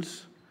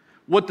emotions,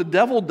 what the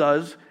devil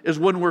does is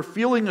when we're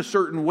feeling a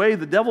certain way,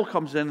 the devil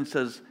comes in and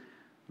says,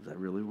 is that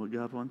really what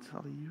God wants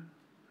out of you?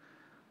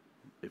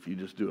 If you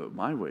just do it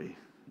my way,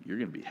 you're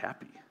going to be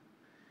happy.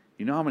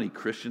 You know how many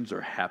Christians are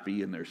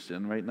happy in their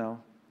sin right now?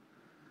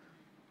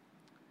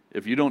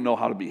 If you don't know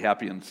how to be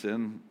happy in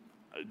sin,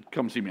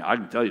 come see me. I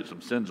can tell you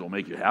some sins will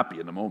make you happy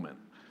in a moment.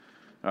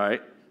 All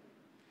right?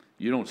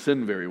 You don't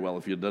sin very well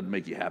if it doesn't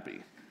make you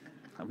happy.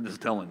 I'm just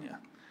telling you.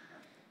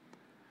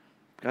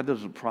 God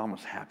doesn't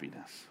promise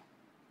happiness.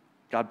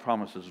 God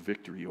promises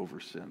victory over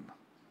sin.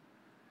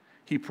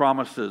 He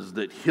promises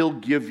that he'll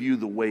give you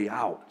the way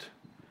out.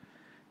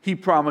 He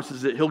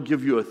promises that he'll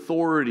give you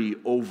authority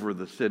over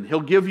the sin.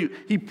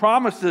 He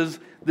promises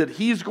that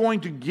he's going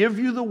to give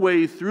you the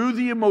way through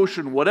the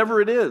emotion, whatever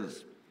it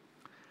is.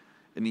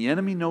 And the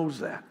enemy knows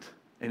that.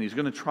 And he's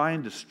going to try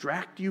and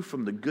distract you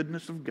from the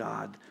goodness of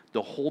God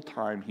the whole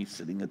time he's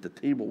sitting at the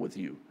table with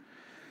you.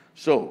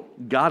 So,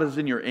 God is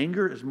in your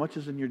anger as much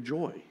as in your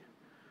joy.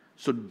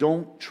 So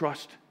don't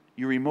trust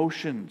your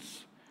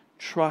emotions.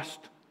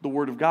 Trust the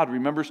Word of God.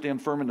 Remember,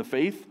 stand firm in the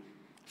faith.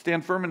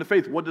 Stand firm in the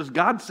faith. What does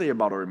God say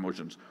about our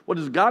emotions? What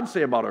does God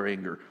say about our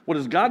anger? What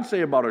does God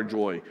say about our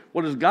joy?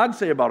 What does God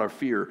say about our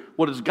fear?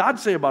 What does God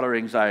say about our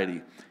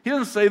anxiety? He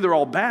doesn't say they're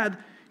all bad.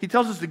 He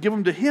tells us to give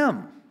them to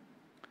him.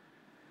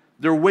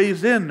 They're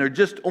ways in. They're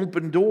just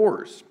open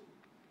doors.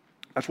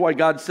 That's why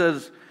God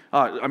says,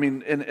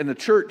 in the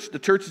church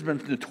has been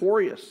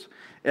notorious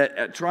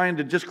at trying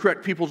to just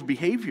correct people's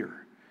behavior.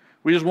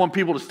 We just want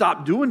people to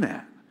stop doing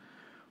that.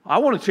 I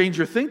want to change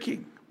your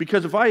thinking.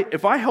 Because if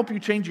I help you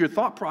change your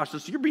thought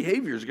process, your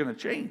behavior is going to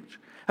change.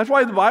 That's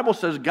why the Bible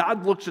says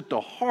God looks at the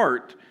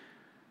heart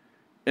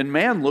and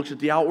man looks at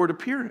the outward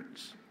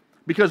appearance.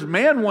 Because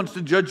man wants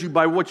to judge you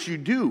by what you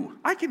do.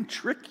 I can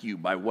trick you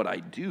by what I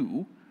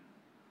do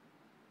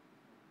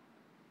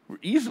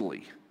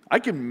easily. I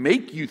can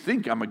make you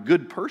think I'm a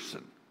good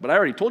person. But I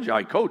already told you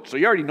I coach, so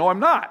you already know I'm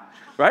not,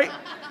 right?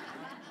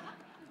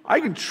 I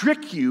can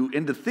trick you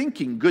into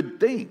thinking good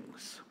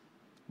things.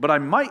 But I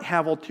might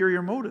have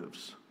ulterior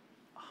motives.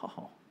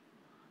 Oh,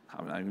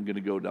 I'm not even going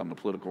to go down the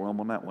political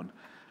realm on that one.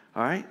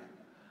 All right?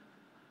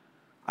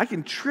 I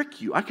can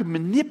trick you. I can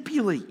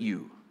manipulate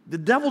you. The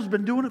devil's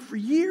been doing it for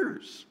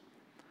years.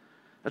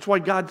 That's why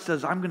God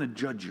says, I'm going to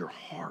judge your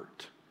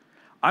heart.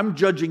 I'm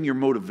judging your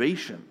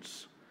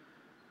motivations.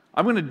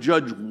 I'm going to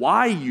judge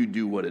why you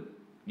do what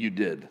you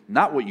did,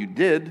 not what you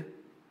did.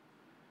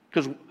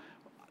 Because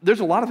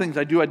there's a lot of things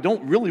I do I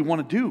don't really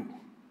want to do.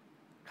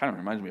 Kind of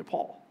reminds me of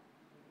Paul.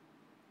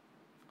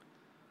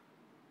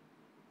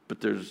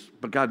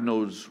 But God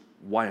knows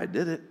why I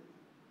did it.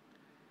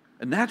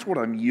 And that's what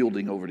I'm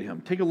yielding over to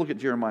him. Take a look at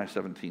Jeremiah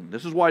 17.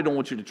 This is why I don't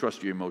want you to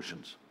trust your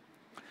emotions.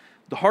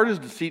 The heart is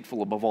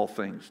deceitful above all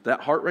things.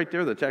 That heart right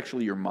there, that's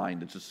actually your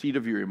mind. It's the seat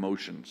of your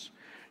emotions.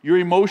 Your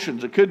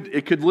emotions, it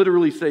could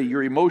literally say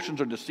your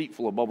emotions are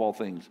deceitful above all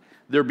things.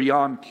 They're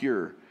beyond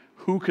cure.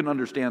 Who can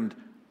understand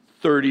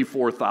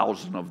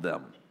 34,000 of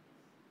them?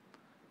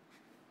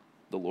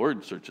 The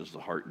Lord searches the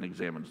heart and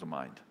examines the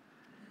mind.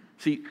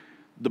 See,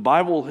 the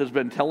Bible has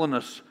been telling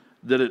us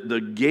that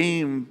the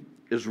game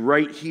is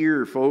right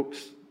here,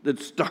 folks. It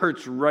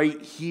starts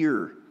right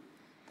here.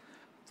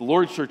 The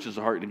Lord searches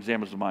the heart and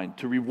examines the mind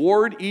to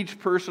reward each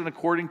person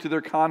according to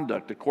their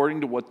conduct,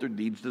 according to what their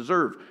deeds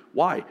deserve.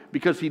 Why?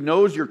 Because he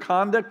knows your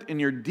conduct and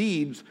your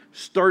deeds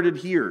started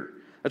here.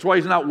 That's why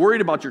he's not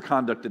worried about your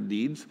conduct and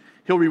deeds.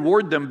 He'll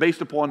reward them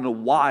based upon the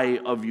why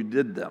of you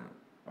did them.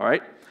 All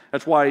right?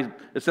 That's why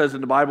it says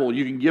in the Bible,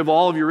 you can give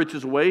all of your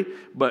riches away,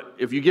 but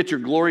if you get your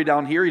glory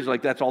down here, he's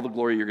like, that's all the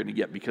glory you're going to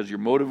get because your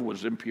motive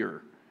was impure.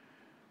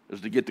 It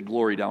was to get the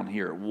glory down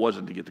here. It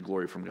wasn't to get the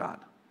glory from God.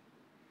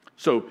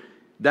 So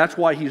that's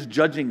why he's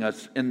judging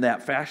us in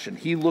that fashion.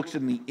 He looks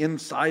in the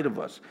inside of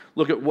us.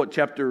 Look at what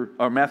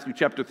Matthew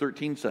chapter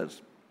 13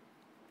 says.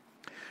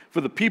 For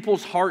the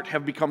people's heart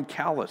have become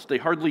callous. They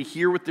hardly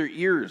hear with their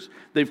ears.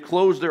 They've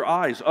closed their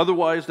eyes.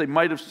 Otherwise, they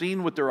might have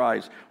seen with their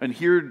eyes and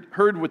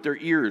heard with their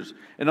ears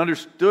and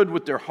understood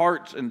with their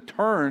hearts and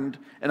turned,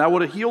 and I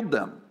would have healed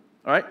them.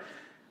 All right?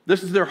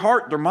 This is their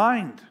heart, their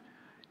mind.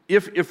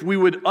 If we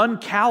would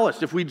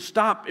uncallous, if we'd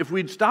stop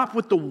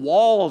with the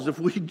walls, if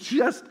we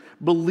just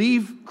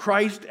believe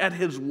Christ at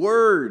his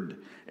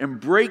word and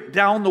break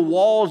down the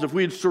walls, if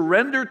we'd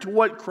surrender to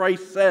what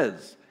Christ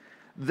says,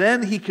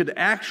 then he could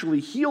actually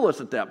heal us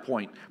at that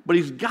point. But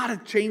he's got to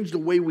change the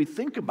way we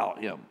think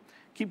about him.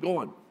 Keep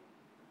going.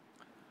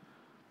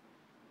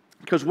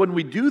 Because when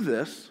we do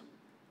this,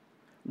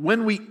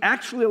 when we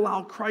actually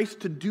allow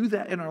Christ to do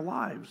that in our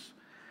lives,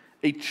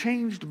 a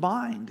changed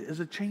mind is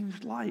a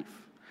changed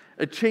life.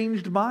 A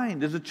changed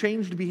mind is a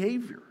changed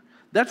behavior.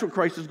 That's what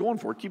Christ is going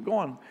for. Keep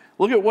going.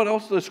 Look at what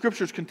else the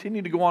scriptures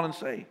continue to go on and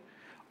say.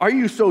 Are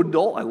you so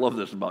dull? I love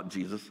this about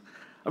Jesus.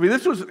 I mean,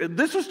 this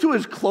was to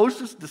his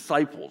closest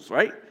disciples,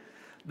 right?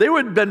 They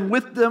would have been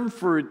with them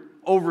for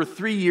over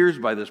 3 years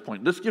by this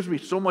point. This gives me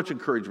so much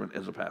encouragement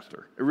as a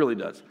pastor. It really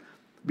does.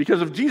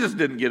 Because if Jesus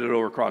didn't get it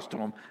over across to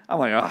him, I'm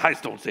like, oh, I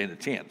just don't stand a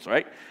chance,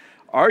 right?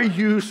 Are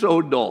you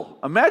so dull?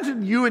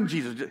 Imagine you and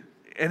Jesus,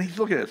 and he's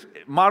looking at this,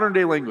 modern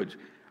day language.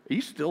 Are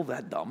you still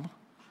that dumb?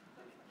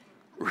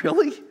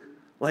 Really?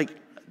 Like,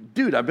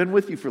 dude, I've been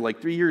with you for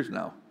like 3 years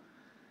now.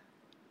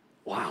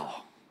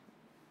 Wow.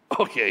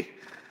 Okay.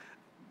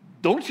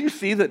 Don't you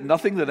see that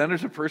nothing that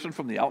enters a person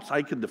from the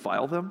outside can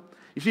defile them?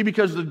 You see,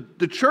 because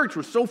the church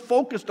was so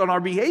focused on our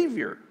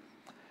behavior.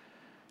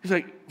 He's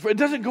like, it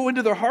doesn't go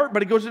into their heart,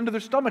 but it goes into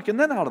their stomach and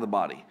then out of the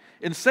body.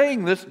 In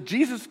saying this,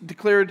 Jesus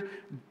declared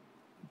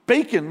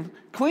bacon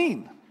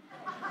clean.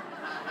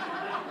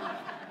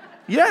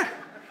 Yeah.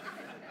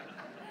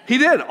 He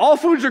did. All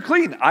foods are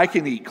clean. I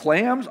can eat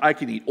clams. I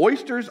can eat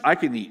oysters. I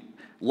can eat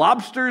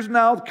lobsters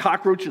now, the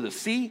cockroach of the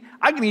sea.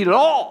 I can eat it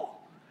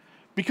all.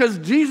 Because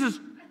Jesus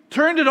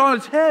turned it on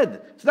its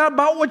head. It's not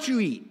about what you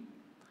eat.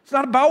 It's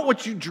not about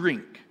what you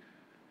drink.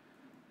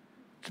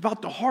 It's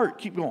about the heart.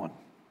 Keep going.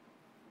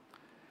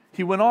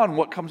 He went on,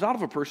 what comes out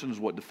of a person is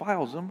what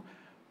defiles them,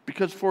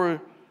 because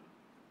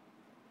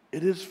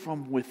it is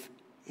from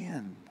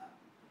within,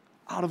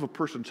 out of a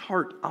person's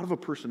heart, out of a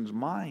person's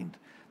mind.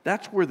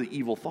 That's where the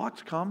evil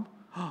thoughts come.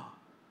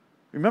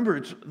 Remember,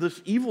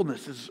 this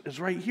evilness is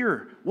right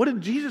here. What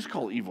did Jesus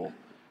call evil?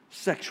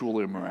 Sexual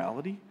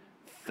immorality,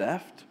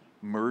 theft,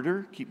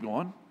 murder. Keep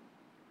going.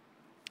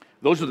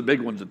 Those are the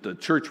big ones that the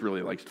church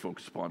really likes to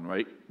focus upon,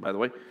 right? By the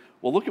way.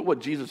 Well, look at what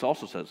Jesus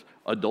also says.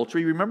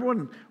 Adultery.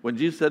 Remember when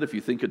Jesus said, if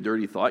you think a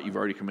dirty thought, you've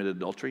already committed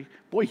adultery?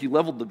 Boy, he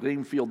leveled the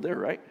playing field there,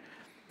 right?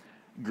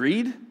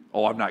 Greed.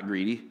 Oh, I'm not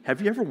greedy.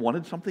 Have you ever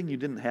wanted something you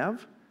didn't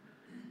have?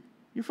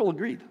 You're full of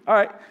greed. All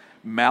right.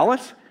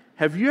 Malice.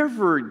 Have you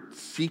ever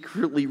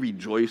secretly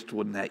rejoiced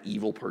when that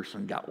evil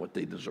person got what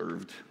they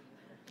deserved?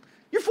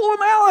 You're full of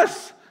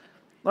malice.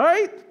 All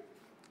right?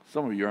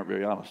 Some of you aren't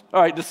very honest.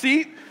 All right.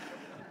 Deceit.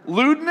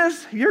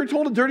 Lewdness. You ever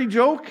told a dirty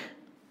joke?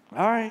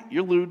 All right.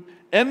 You're lewd.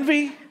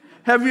 Envy.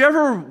 Have you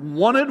ever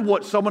wanted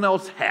what someone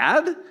else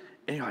had?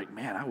 And you're like,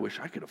 man, I wish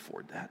I could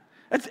afford that.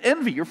 That's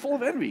envy. You're full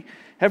of envy.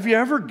 Have you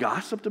ever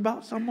gossiped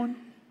about someone?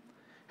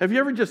 Have you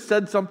ever just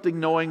said something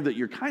knowing that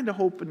you're kind of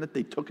hoping that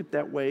they took it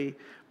that way,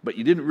 but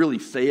you didn't really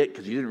say it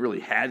because you didn't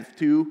really have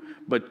to,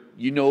 but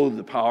you know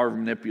the power of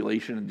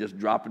manipulation and just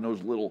dropping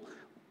those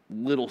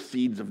little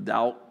seeds of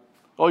doubt?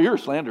 Oh, you're a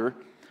slanderer.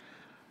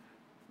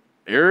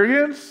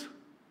 Arrogance.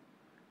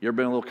 You ever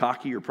been a little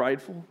cocky or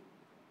prideful?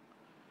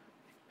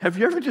 Have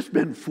you ever just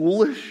been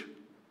foolish?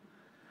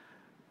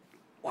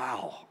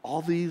 Wow,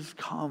 all these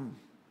come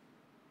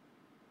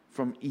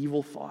from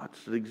evil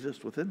thoughts that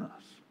exist within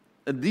us.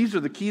 And these are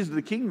the keys to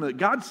the kingdom that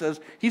God says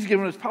he's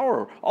given us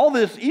power. All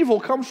this evil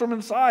comes from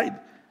inside.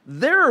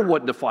 They're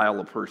what defile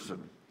a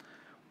person.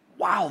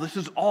 Wow, this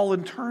is all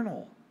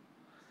internal.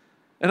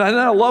 And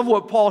I love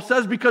what Paul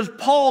says because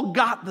Paul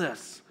got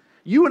this.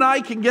 You and I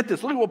can get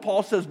this. Look at what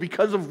Paul says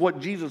because of what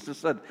Jesus has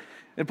said.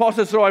 And Paul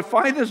says, so I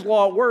find this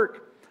law at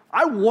work.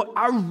 I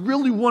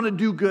really want to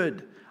do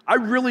good. I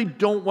really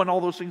don't want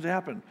all those things to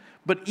happen.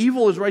 But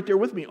evil is right there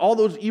with me. All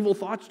those evil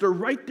thoughts, they're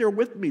right there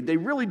with me. They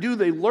really do.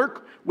 They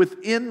lurk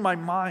within my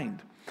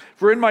mind.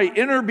 For in my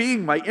inner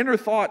being, my inner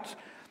thoughts,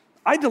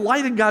 I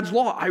delight in God's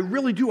law. I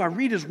really do. I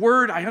read His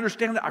Word. I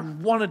understand it. I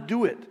want to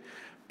do it.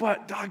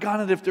 But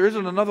doggone it, if there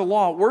isn't another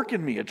law at work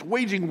in me, it's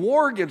waging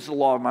war against the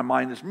law of my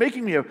mind. It's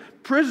making me a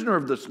prisoner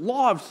of this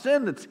law of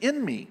sin that's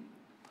in me.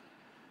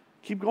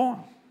 Keep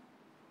going.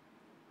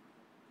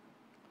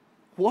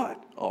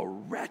 What a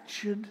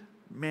wretched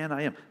man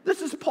I am.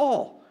 This is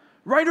Paul,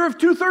 writer of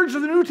 2/3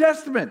 of the New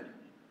Testament.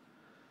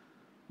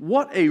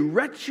 What a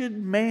wretched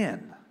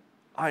man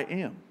I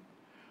am.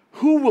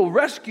 Who will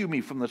rescue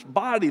me from this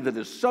body that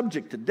is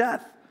subject to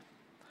death?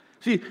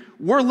 See,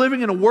 we're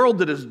living in a world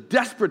that is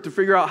desperate to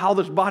figure out how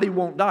this body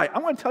won't die.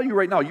 I'm going to tell you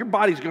right now, your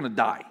body's going to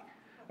die.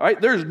 All right?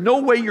 There's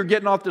no way you're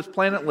getting off this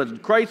planet unless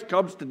Christ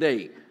comes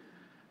today.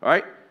 All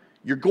right?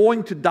 You're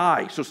going to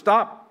die. So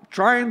stop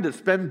trying to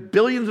spend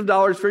billions of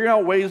dollars figuring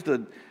out ways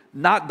to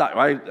not die.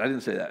 I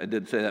didn't say that. I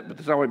did say that, but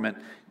that's not what I meant.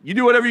 You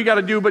do whatever you got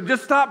to do, but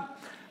just stop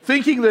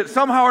thinking that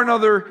somehow or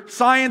another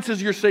science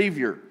is your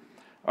savior.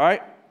 All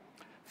right?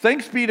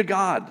 Thanks be to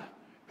God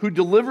who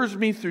delivers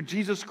me through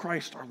Jesus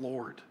Christ our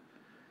Lord.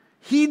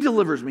 He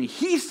delivers me.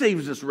 He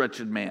saves this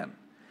wretched man.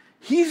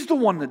 He's the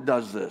one that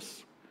does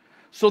this.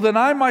 So then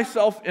I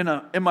myself,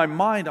 in my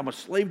mind, I'm a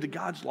slave to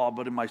God's law,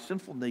 but in my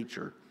sinful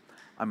nature,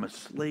 I'm a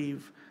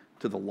slave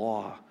to the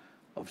law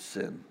of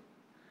sin.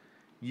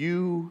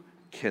 You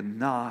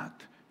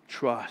cannot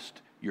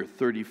trust your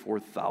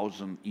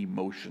 34,000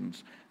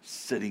 emotions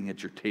sitting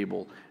at your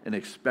table and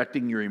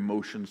expecting your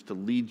emotions to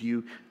lead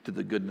you to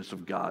the goodness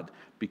of God,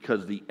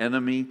 because the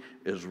enemy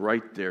is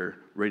right there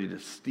ready to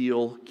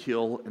steal,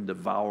 kill, and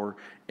devour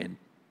and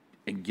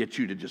get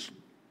you to just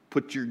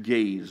put your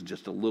gaze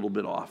just a little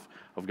bit off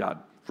of God.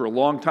 For a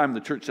long time, the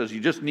church says you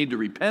just need to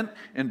repent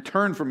and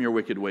turn from your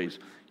wicked ways.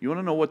 You want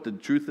to know what the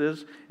truth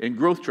is? In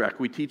Growth Track,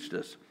 we teach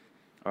this,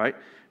 all right?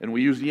 And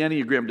we use the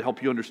Enneagram to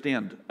help you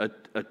understand. A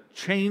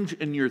change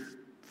in your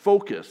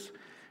focus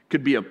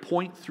could be a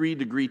 0.3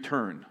 degree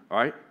turn, all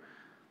right?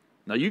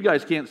 Now, you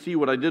guys can't see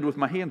what I did with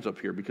my hands up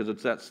here because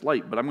it's that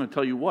slight, but I'm going to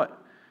tell you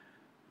what.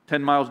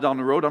 10 miles down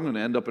the road, I'm going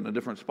to end up in a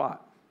different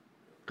spot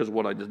because of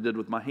what I just did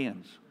with my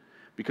hands.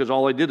 Because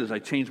all I did is I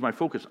changed my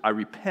focus. I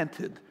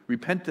repented.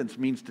 Repentance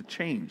means to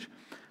change.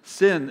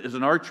 Sin is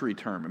an archery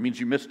term. It means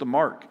you missed the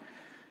mark.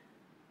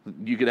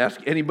 You could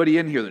ask anybody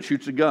in here that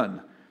shoots a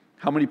gun,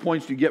 how many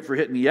points do you get for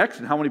hitting the X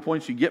and how many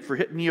points do you get for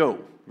hitting the O,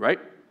 right?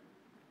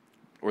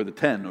 Or the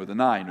 10 or the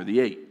 9 or the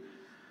 8.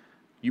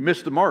 You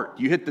missed the mark.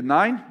 You hit the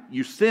 9,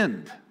 you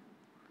sinned.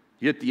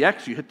 You hit the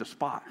X, you hit the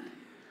spot.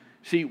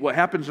 See, what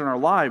happens in our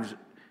lives,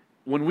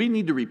 when we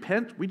need to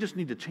repent, we just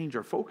need to change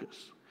our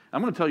focus.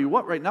 I'm going to tell you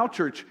what, right now,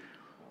 church,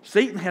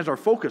 Satan has our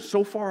focus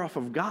so far off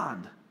of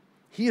God.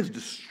 He is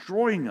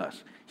destroying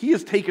us. He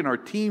has taken our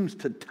teams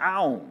to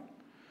town.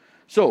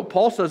 So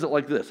Paul says it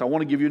like this. I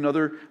want to give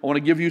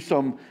you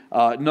some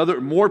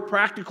more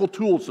practical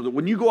tools so that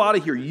when you go out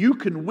of here, you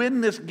can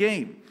win this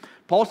game.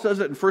 Paul says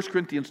it in 1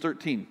 Corinthians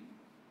 13.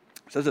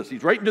 He says this.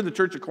 He's writing to the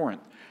church of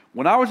Corinth.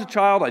 When I was a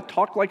child, I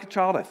talked like a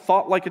child, I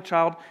thought like a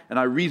child, and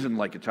I reasoned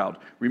like a child.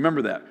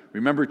 Remember that.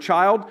 Remember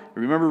child,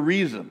 remember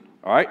reason.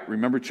 All right?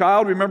 Remember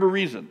child, remember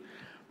reason.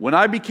 When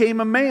I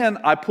became a man,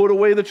 I put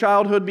away the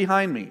childhood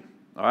behind me.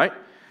 All right?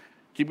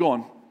 Keep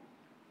going.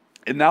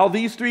 And now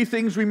these three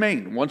things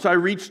remain. Once I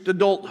reached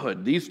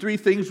adulthood, these three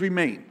things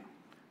remain.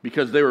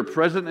 Because they were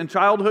present in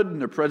childhood and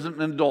they're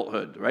present in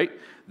adulthood, right?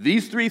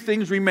 These three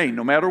things remain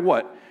no matter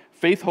what.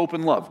 Faith, hope,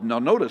 and love. Now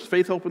notice,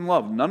 faith, hope, and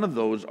love, none of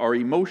those are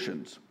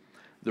emotions.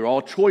 They're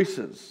all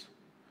choices.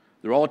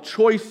 They're all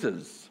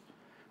choices.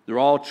 They're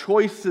all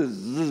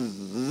choices.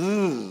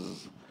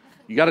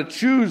 You got to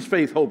choose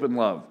faith, hope, and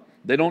love.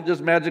 They don't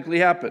just magically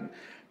happen.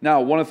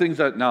 Now, one of the things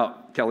now,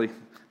 Kelly,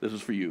 this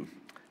is for you,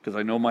 because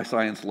I know my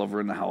science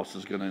lover in the house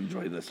is going to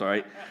enjoy this, all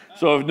right?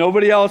 So if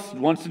nobody else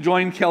wants to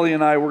join Kelly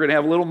and I, we're going to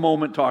have a little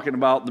moment talking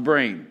about the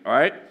brain, all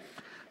right?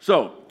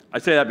 So I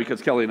say that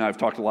because Kelly and I have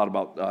talked a lot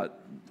about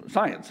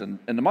science and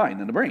the mind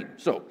and the brain.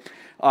 So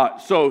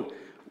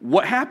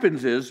what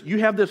happens is you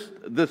have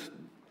this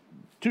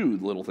two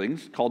little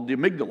things called the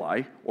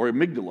amygdala or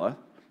amygdala.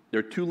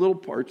 They're two little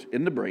parts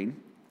in the brain,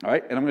 all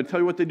right? And I'm going to tell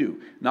you what they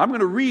do. Now I'm going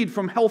to read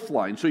from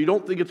Healthline so you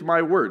don't think it's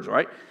my words, all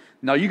right?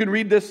 Now you can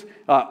read this.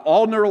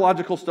 All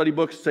neurological study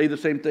books say the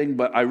same thing,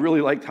 but I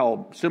really liked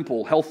how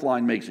simple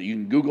Healthline makes it. You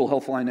can Google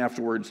Healthline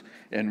afterwards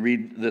and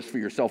read this for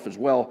yourself as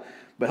well.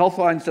 But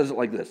Healthline says it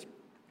like this.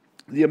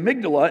 The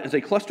amygdala is a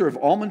cluster of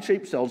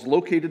almond-shaped cells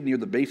located near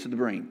the base of the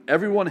brain.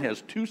 Everyone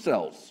has two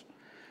cell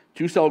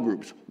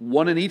groups,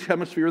 one in each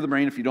hemisphere of the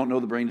brain. If you don't know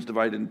the brain is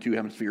divided into two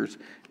hemispheres,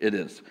 it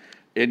is.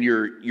 And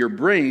your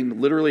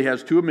brain literally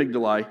has two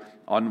amygdalae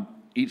on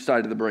each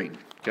side of the brain,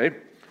 okay?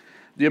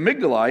 The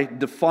amygdalae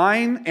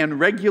define and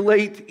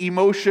regulate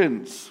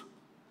emotions.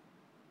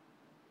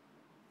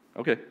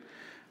 Okay.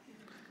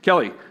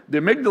 Kelly, the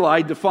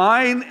amygdalae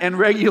define and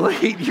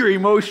regulate your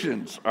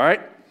emotions, all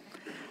right?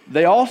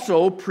 They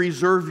also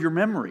preserve your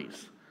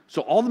memories.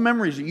 So all the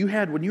memories that you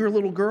had when you were a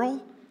little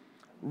girl,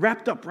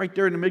 wrapped up right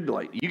there in the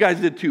amygdala. You guys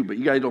did too, but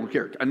you guys don't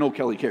care. I know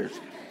Kelly cares.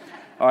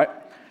 All right?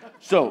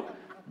 So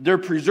they're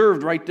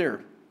preserved right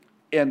there.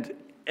 And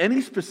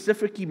any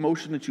specific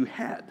emotion that you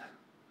had,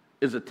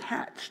 is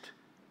attached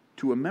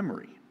to a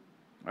memory,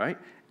 right?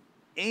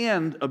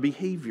 And a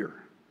behavior.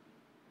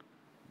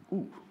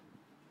 Ooh.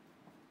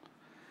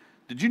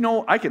 Did you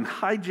know I can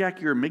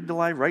hijack your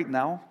amygdala right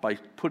now by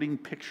putting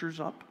pictures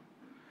up?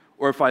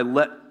 Or if I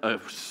let a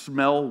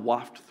smell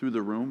waft through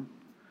the room,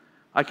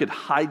 I could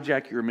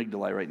hijack your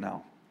amygdala right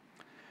now.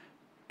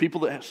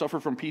 People that suffer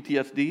from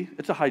PTSD,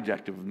 it's a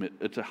hijack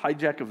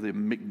of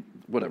the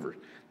whatever,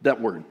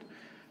 that word,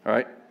 all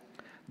right?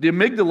 The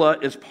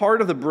amygdala is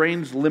part of the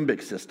brain's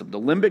limbic system. The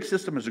limbic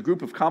system is a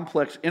group of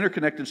complex,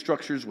 interconnected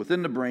structures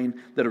within the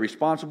brain that are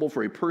responsible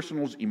for a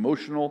person's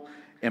emotional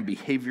and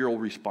behavioral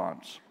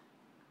response.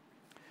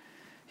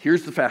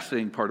 Here's the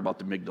fascinating part about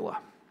the amygdala.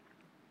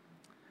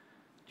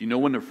 Do you know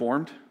when they're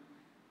formed?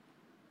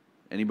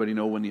 Anybody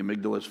know when the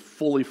amygdala is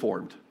fully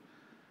formed?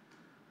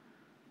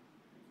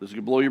 This is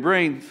going to blow your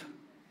brains.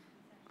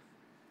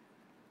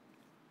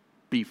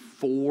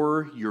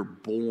 Before you're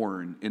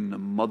born in the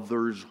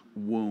mother's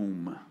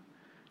womb,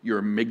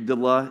 your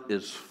amygdala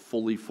is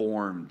fully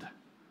formed.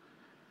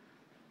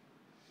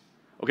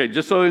 Okay,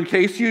 just so in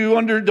case you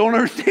don't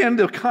understand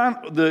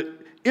the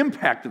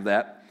impact of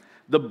that,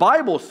 the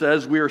Bible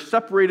says we are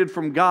separated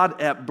from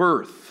God at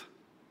birth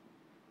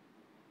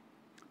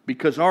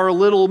because our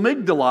little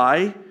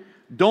amygdalae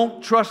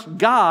don't trust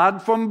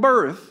God from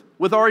birth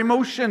with our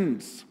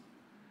emotions.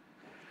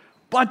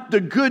 But the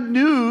good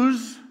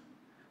news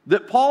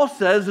that Paul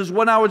says is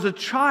when I was a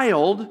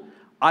child,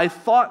 I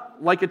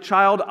thought like a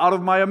child out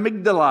of my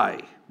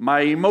amygdalae,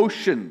 my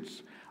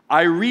emotions.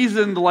 I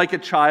reasoned like a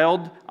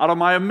child out of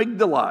my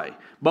amygdalae.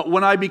 But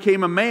when I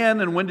became a man,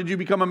 and when did you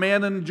become a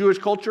man in Jewish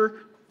culture?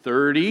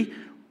 30.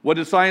 What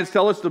does science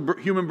tell us the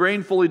human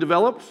brain fully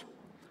develops?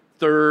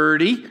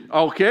 30.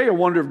 Okay, I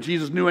wonder if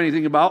Jesus knew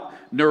anything about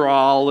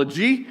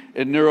neurology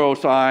and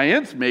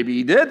neuroscience. Maybe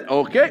he did.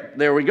 Okay,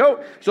 there we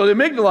go. So the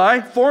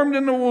amygdalae, formed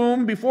in the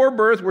womb before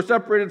birth, were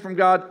separated from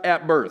God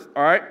at birth.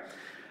 All right?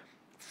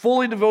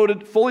 Fully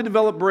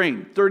developed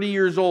brain, 30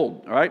 years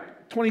old. All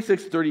right?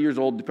 26, 30 years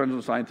old, depends on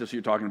the scientists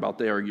you're talking about.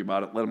 They argue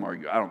about it. Let them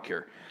argue. I don't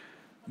care.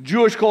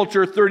 Jewish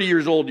culture, 30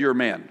 years old, you're a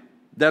man.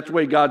 That's the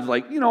way God's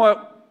like, you know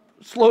what?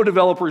 Slow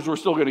developers, we're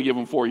still going to give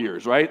them 4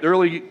 years, right? The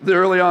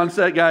early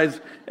onset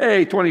guys,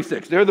 hey,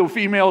 26. They're the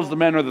females, the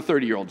men are the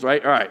 30-year-olds,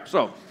 right? All right,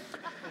 so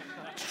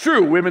it's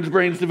true. Women's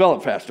brains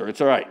develop faster. It's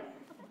all right.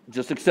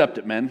 Just accept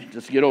it, men.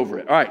 Just get over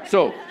it. All right,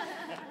 so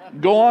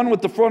go on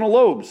with the frontal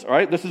lobes, all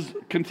right? This is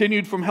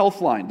continued from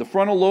Healthline. The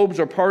frontal lobes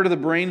are part of the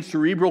brain's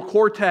cerebral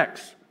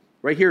cortex,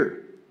 right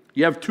here.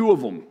 You have two of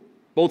them,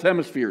 both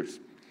hemispheres.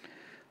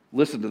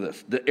 Listen to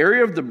this. This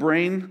area of the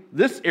brain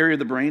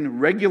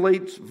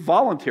regulates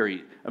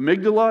voluntary.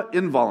 Amygdala,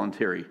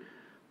 involuntary.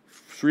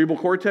 Cerebral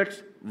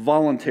cortex,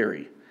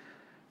 voluntary.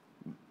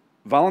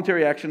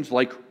 Voluntary actions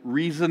like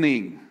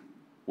reasoning.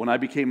 When I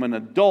became an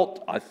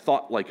adult, I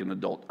thought like an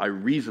adult. I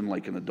reasoned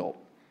like an adult.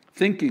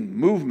 Thinking,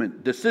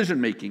 movement,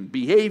 decision-making,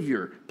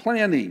 behavior,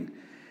 planning.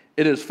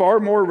 It is far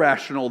more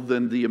rational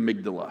than the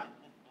amygdala.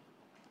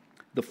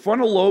 The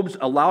frontal lobes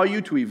allow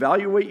you to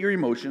evaluate your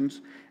emotions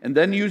and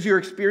then use your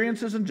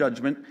experiences and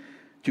judgment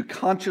to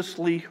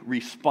consciously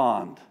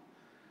respond.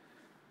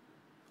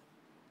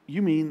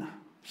 You mean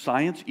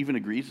science even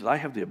agrees that I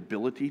have the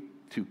ability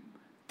to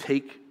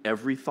take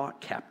every thought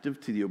captive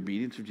to the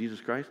obedience of Jesus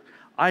Christ?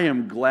 I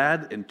am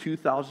glad in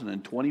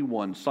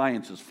 2021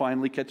 science is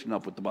finally catching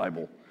up with the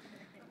Bible.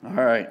 All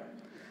right.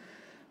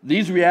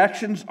 These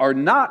reactions are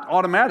not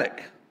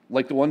automatic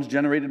like the ones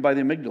generated by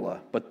the amygdala,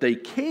 but they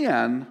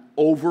can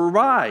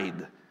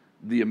override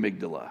the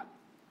amygdala.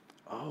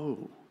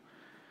 Oh.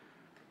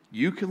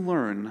 You can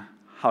learn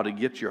how to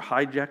get your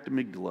hijacked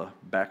amygdala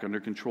back under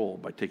control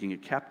by taking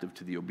it captive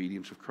to the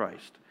obedience of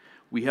Christ.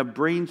 We have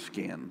brain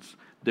scans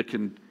that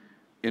can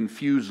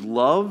infuse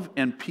love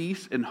and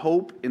peace and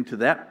hope into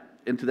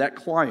that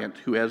client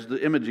who has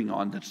the imaging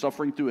on that's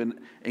suffering through an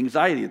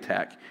anxiety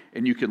attack,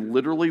 and you can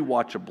literally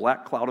watch a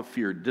black cloud of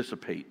fear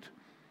dissipate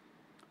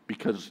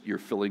because you're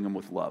filling them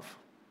with love.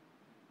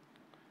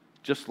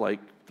 Just like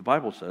the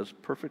Bible says,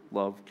 perfect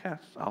love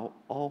casts out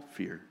all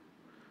fear.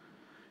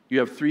 You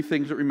have three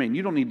things that remain.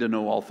 You don't need to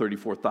know all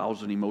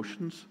 34,000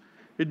 emotions.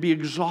 It'd be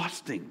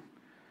exhausting.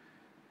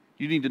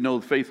 You need to know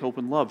faith, hope,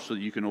 and love so that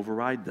you can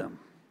override them.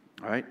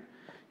 All right?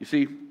 You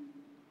see,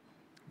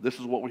 this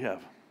is what we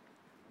have.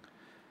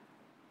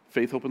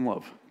 Faith, hope, and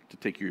love to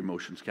take your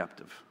emotions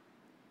captive.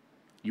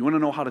 You want to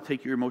know how to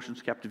take your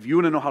emotions captive? You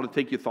want to know how to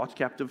take your thoughts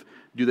captive?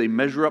 Do they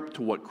measure up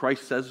to what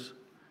Christ says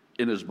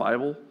in his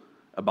Bible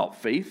about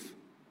faith?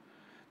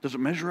 Does it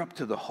measure up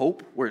to the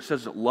hope where it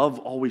says that love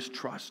always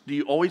trusts? Do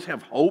you always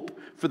have hope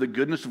for the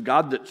goodness of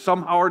God that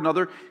somehow or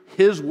another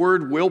his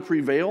word will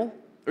prevail?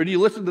 Or do you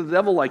listen to the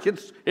devil like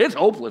it's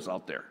hopeless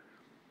out there?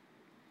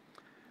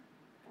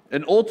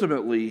 And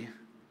ultimately,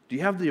 do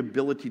you have the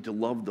ability to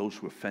love those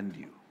who offend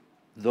you?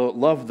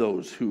 Love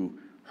those who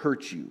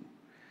hurt you?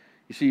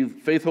 You see,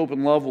 faith, hope,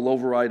 and love will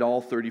override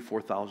all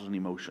 34,000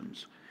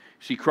 emotions.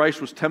 See,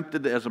 Christ was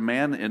tempted as a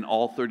man in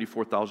all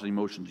 34,000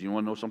 emotions. You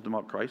want to know something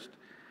about Christ?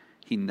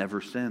 he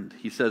never sinned.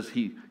 He says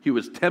he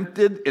was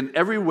tempted in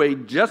every way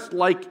just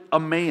like a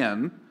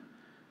man,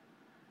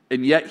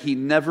 and yet he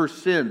never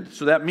sinned.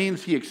 So that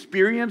means he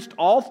experienced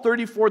all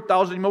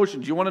 34,000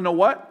 emotions. You want to know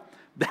what?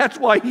 That's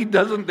why he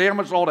doesn't damn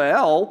us all to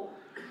hell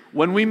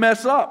when we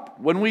mess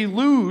up, when we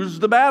lose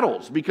the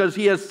battles, because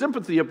he has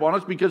sympathy upon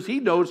us, because he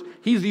knows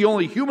he's the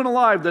only human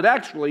alive that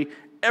actually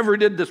ever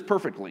did this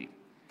perfectly.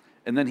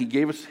 And then he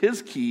gave us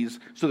his keys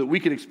so that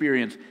we can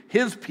experience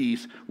his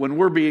peace when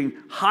we're being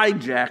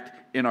hijacked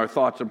in our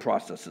thoughts and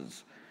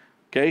processes.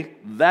 Okay?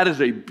 That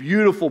is a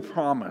beautiful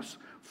promise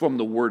from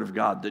the Word of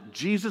God, that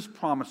Jesus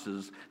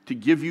promises to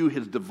give you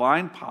his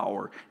divine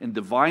power and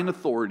divine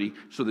authority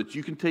so that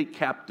you can take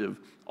captive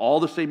all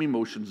the same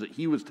emotions that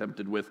he was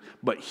tempted with,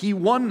 but he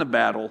won the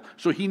battle,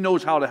 so he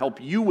knows how to help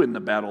you win the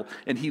battle,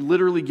 and he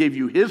literally gave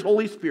you his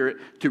Holy Spirit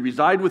to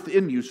reside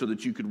within you so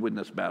that you could win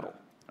this battle.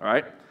 All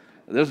right?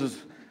 I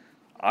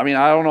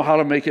don't know how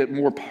to make it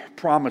more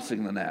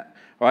promising than that.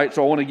 All right?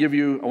 So I want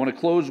to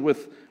close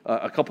with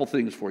a couple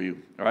things for you.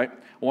 All right?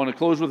 I want to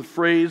close with a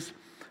phrase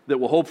that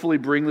will hopefully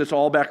bring this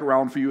all back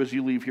around for you as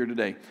you leave here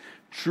today.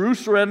 True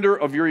surrender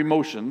of your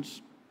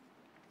emotions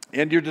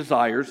and your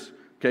desires,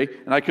 okay?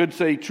 And I could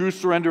say true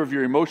surrender of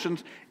your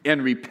emotions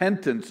and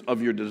repentance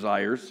of your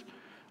desires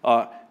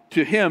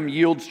to him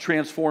yields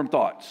transformed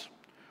thoughts,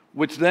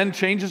 which then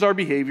changes our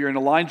behavior and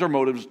aligns our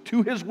motives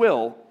to his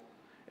will,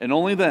 and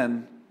only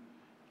then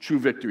true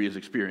victory is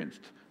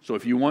experienced. So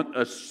if you want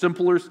a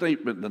simpler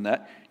statement than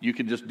that, you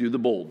can just do the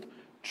bold.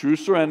 True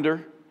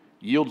surrender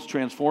yields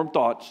transformed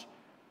thoughts,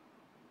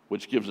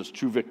 which gives us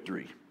true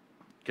victory,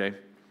 okay?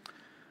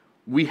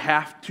 We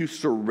have to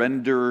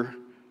surrender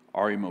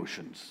our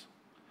emotions.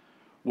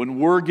 When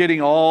we're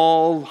getting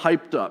all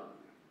hyped up,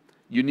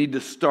 you need to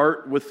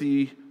start with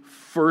the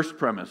first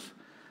premise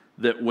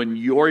that when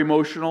you're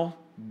emotional,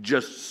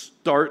 just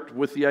start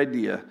with the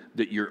idea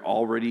that you're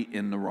already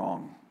in the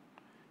wrong.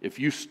 If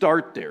you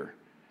start there,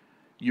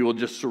 you will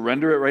just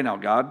surrender it right now.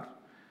 God,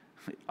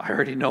 I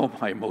already know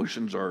my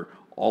emotions are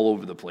all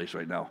over the place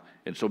right now.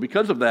 And so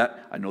because of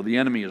that, I know the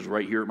enemy is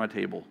right here at my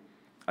table.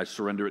 I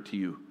surrender it to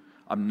you.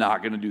 I'm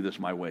not going to do this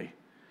my way.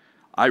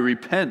 I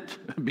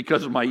repent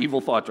because of my evil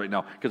thoughts right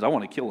now, because I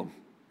want to kill him.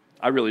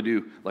 I really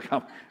do.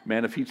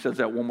 Man, if he says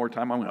that one more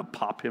time, I'm going to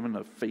pop him in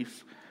the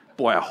face.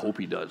 Boy, I hope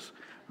he does.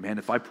 Man,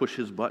 if I push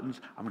his buttons,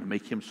 I'm going to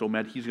make him so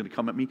mad, he's going to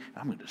come at me, and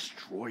I'm going to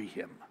destroy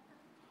him.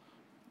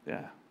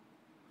 Yeah.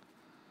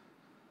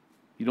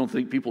 You don't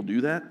think people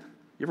do that?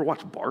 You ever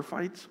watch bar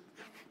fights?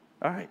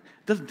 All right.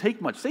 It doesn't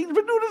take much. Satan's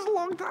been doing this a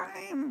long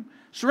time.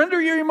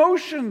 Surrender your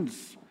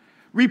emotions.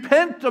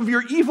 Repent of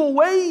your evil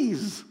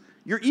ways,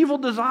 your evil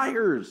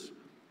desires.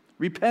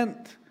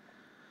 Repent.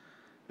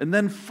 And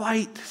then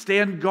fight.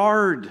 Stand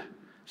guard.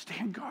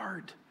 Stand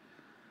guard.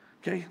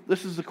 Okay?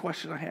 This is the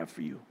question I have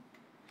for you.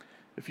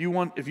 If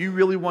you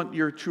really want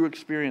your true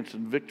experience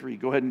and victory,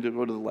 go ahead and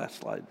go to the last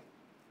slide.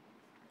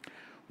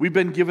 We've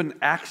been given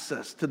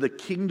access to the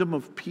kingdom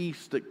of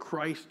peace that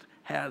Christ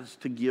has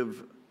to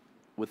give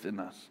within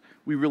us.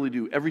 We really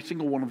do. Every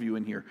single one of you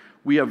in here,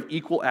 we have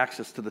equal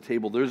access to the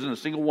table. There isn't a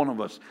single one of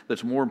us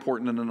that's more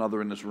important than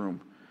another in this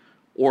room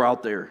or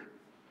out there.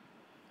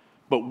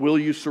 But will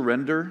you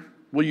surrender?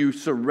 Will you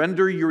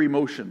surrender your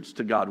emotions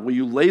to God? Will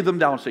you lay them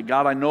down and say,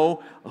 God, I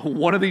know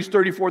one of these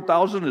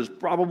 34,000 is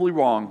probably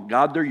wrong.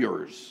 God, they're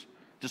yours.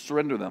 Just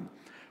surrender them.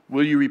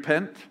 Will you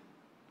repent?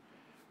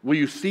 Will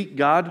you seek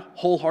God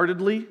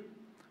wholeheartedly?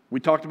 We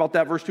talked about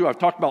that verse 2. I've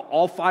talked about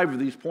all 5 of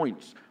these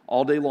points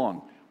all day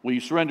long. Will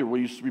you surrender? Will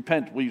you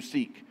repent? Will you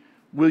seek?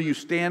 Will you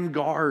stand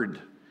guard?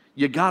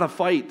 You got to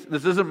fight.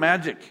 This isn't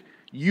magic.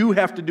 You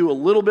have to do a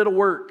little bit of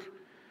work.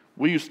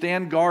 Will you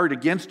stand guard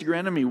against your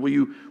enemy? Will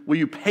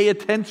you pay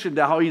attention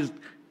to how he's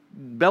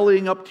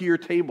bellying up to your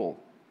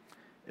table?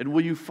 And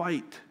will you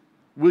fight?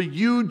 Will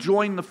you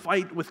join the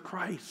fight with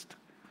Christ?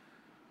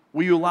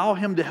 Will you allow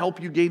him to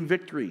help you gain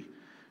victory?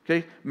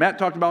 Okay, Matt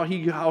talked about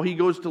how he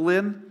goes to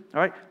Lynn. All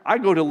right, I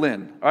go to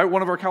Lynn. All right,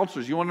 one of our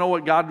counselors. You want to know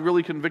what God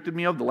really convicted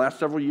me of the last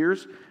several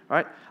years? All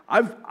right,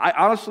 I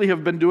honestly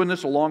have been doing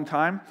this a long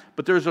time,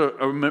 but there's a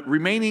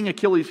remaining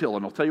Achilles heel,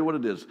 and I'll tell you what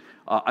it is.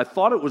 I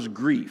thought it was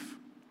grief.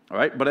 All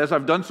right, but as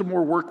I've done some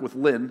more work with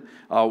Lynn,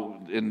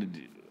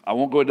 and I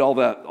won't go into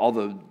all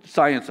the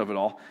science of it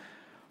all,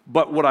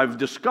 but what I've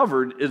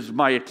discovered is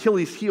my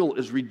Achilles heel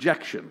is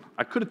rejection.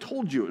 I could have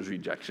told you it was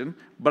rejection,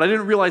 but I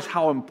didn't realize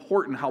how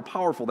important, how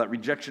powerful that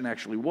rejection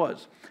actually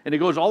was. And it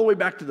goes all the way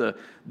back to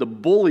the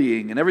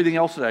bullying and everything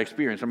else that I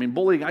experienced. I mean,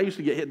 bullying, I used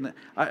to get hit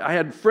I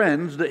had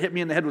friends that hit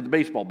me in the head with a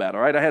baseball bat,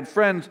 all right? I had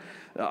friends,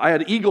 I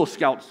had Eagle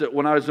Scouts that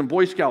when I was in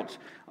Boy Scouts,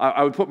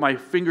 I would put my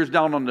fingers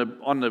down on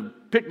the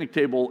picnic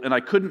table and I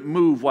couldn't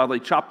move while they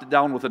chopped it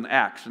down with an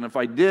axe. And if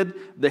I did,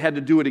 they had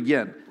to do it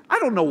again. I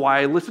don't know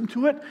why I listened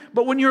to it,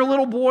 but when you're a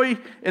little boy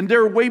and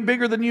they're way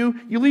bigger than you,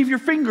 you leave your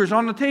fingers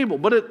on the table.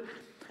 But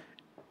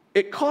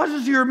it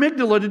causes your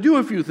amygdala to do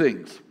a few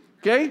things,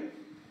 okay?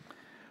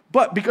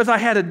 But because I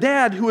had a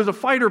dad who was a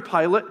fighter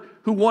pilot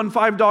who won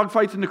 5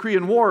 dogfights in the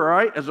Korean War, all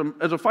right, as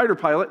a fighter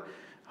pilot,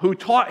 who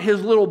taught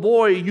his little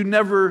boy, you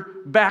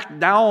never back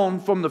down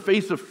from the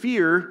face of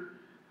fear.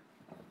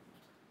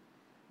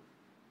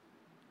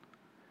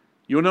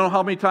 You want to know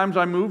how many times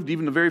I moved,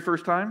 even the very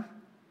first time?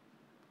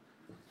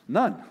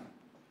 None.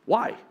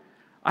 Why?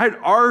 I had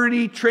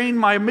already trained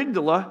my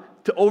amygdala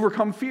to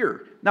overcome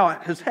fear. Now,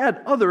 it has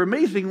had other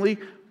amazingly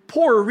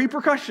poor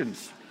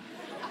repercussions.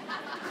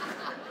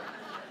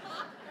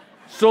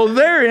 So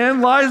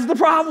therein lies the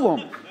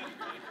problem.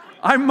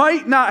 I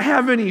might not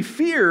have any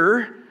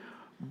fear,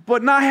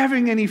 but not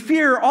having any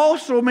fear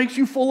also makes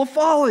you full of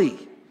folly.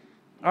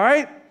 All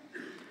right?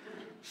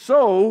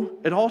 So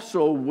it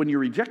also, when you're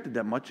rejected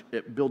that much,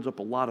 it builds up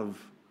a lot of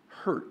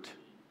hurt.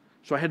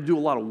 So I had to do a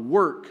lot of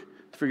work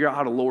to figure out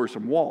how to lower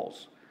some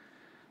walls.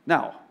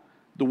 Now,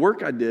 the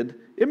work I did,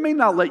 it may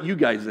not let you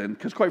guys in,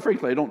 because quite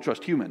frankly, I don't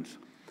trust humans.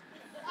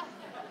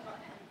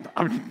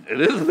 I mean, it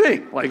is a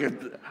thing. Like,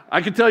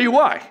 I can tell you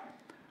why.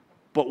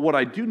 But what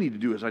I do need to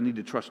do is I need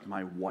to trust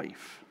my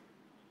wife.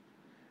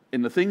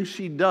 And the things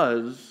she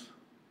does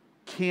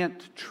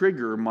can't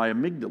trigger my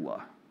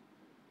amygdala,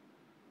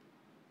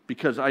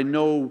 because I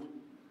know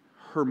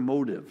her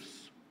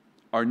motives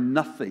are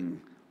nothing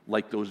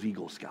like those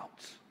Eagle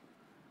Scouts.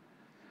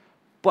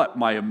 But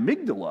my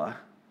amygdala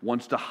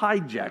wants to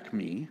hijack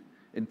me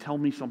and tell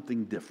me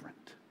something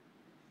different.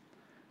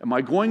 Am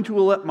I going to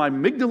let my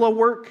amygdala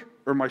work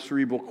or my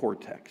cerebral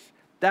cortex?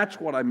 That's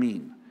what I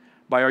mean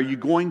by, are you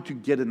going to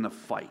get in the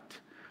fight?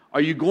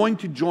 Are you going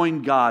to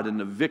join God in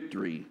the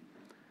victory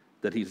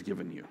that He's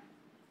given you?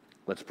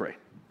 Let's pray.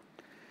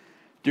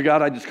 Dear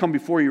God, I just come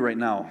before you right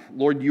now.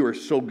 Lord, you are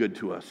so good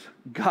to us.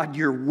 God,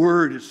 your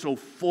word is so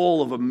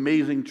full of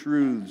amazing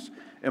truths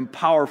and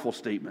powerful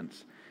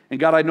statements. And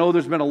God, I know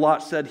there's been a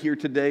lot said here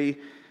today.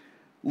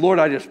 Lord,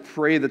 I just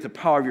pray that the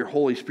power of your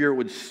Holy Spirit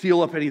would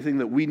seal up anything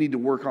that we need to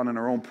work on in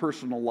our own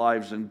personal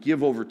lives and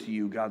give over to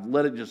you, God.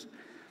 Let it just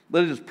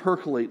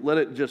percolate. Let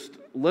it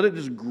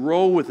just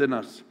grow within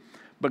us.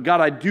 But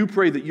God, I do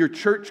pray that your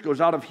church goes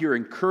out of here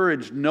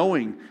encouraged,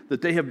 knowing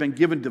that they have been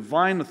given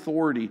divine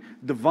authority,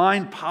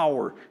 divine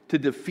power to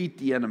defeat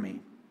the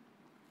enemy.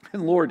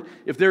 And Lord,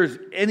 if there's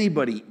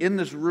anybody in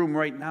this room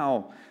right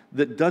now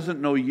that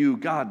doesn't know you,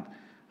 God,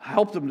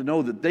 help them to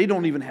know that they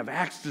don't even have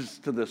access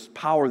to this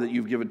power that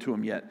you've given to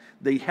them yet.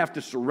 They have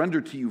to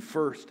surrender to you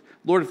first.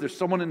 Lord, if there's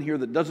someone in here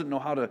that doesn't know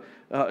how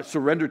to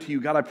surrender to you,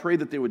 God, I pray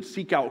that they would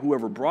seek out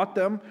whoever brought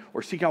them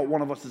or seek out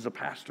one of us as a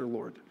pastor,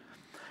 Lord.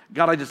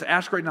 God, I just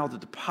ask right now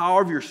that the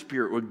power of your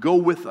Spirit would go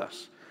with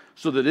us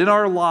so that in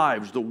our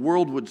lives the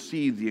world would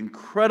see the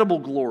incredible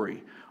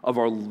glory of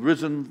our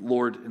risen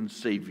Lord and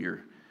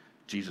Savior,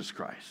 Jesus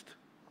Christ.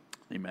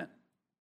 Amen.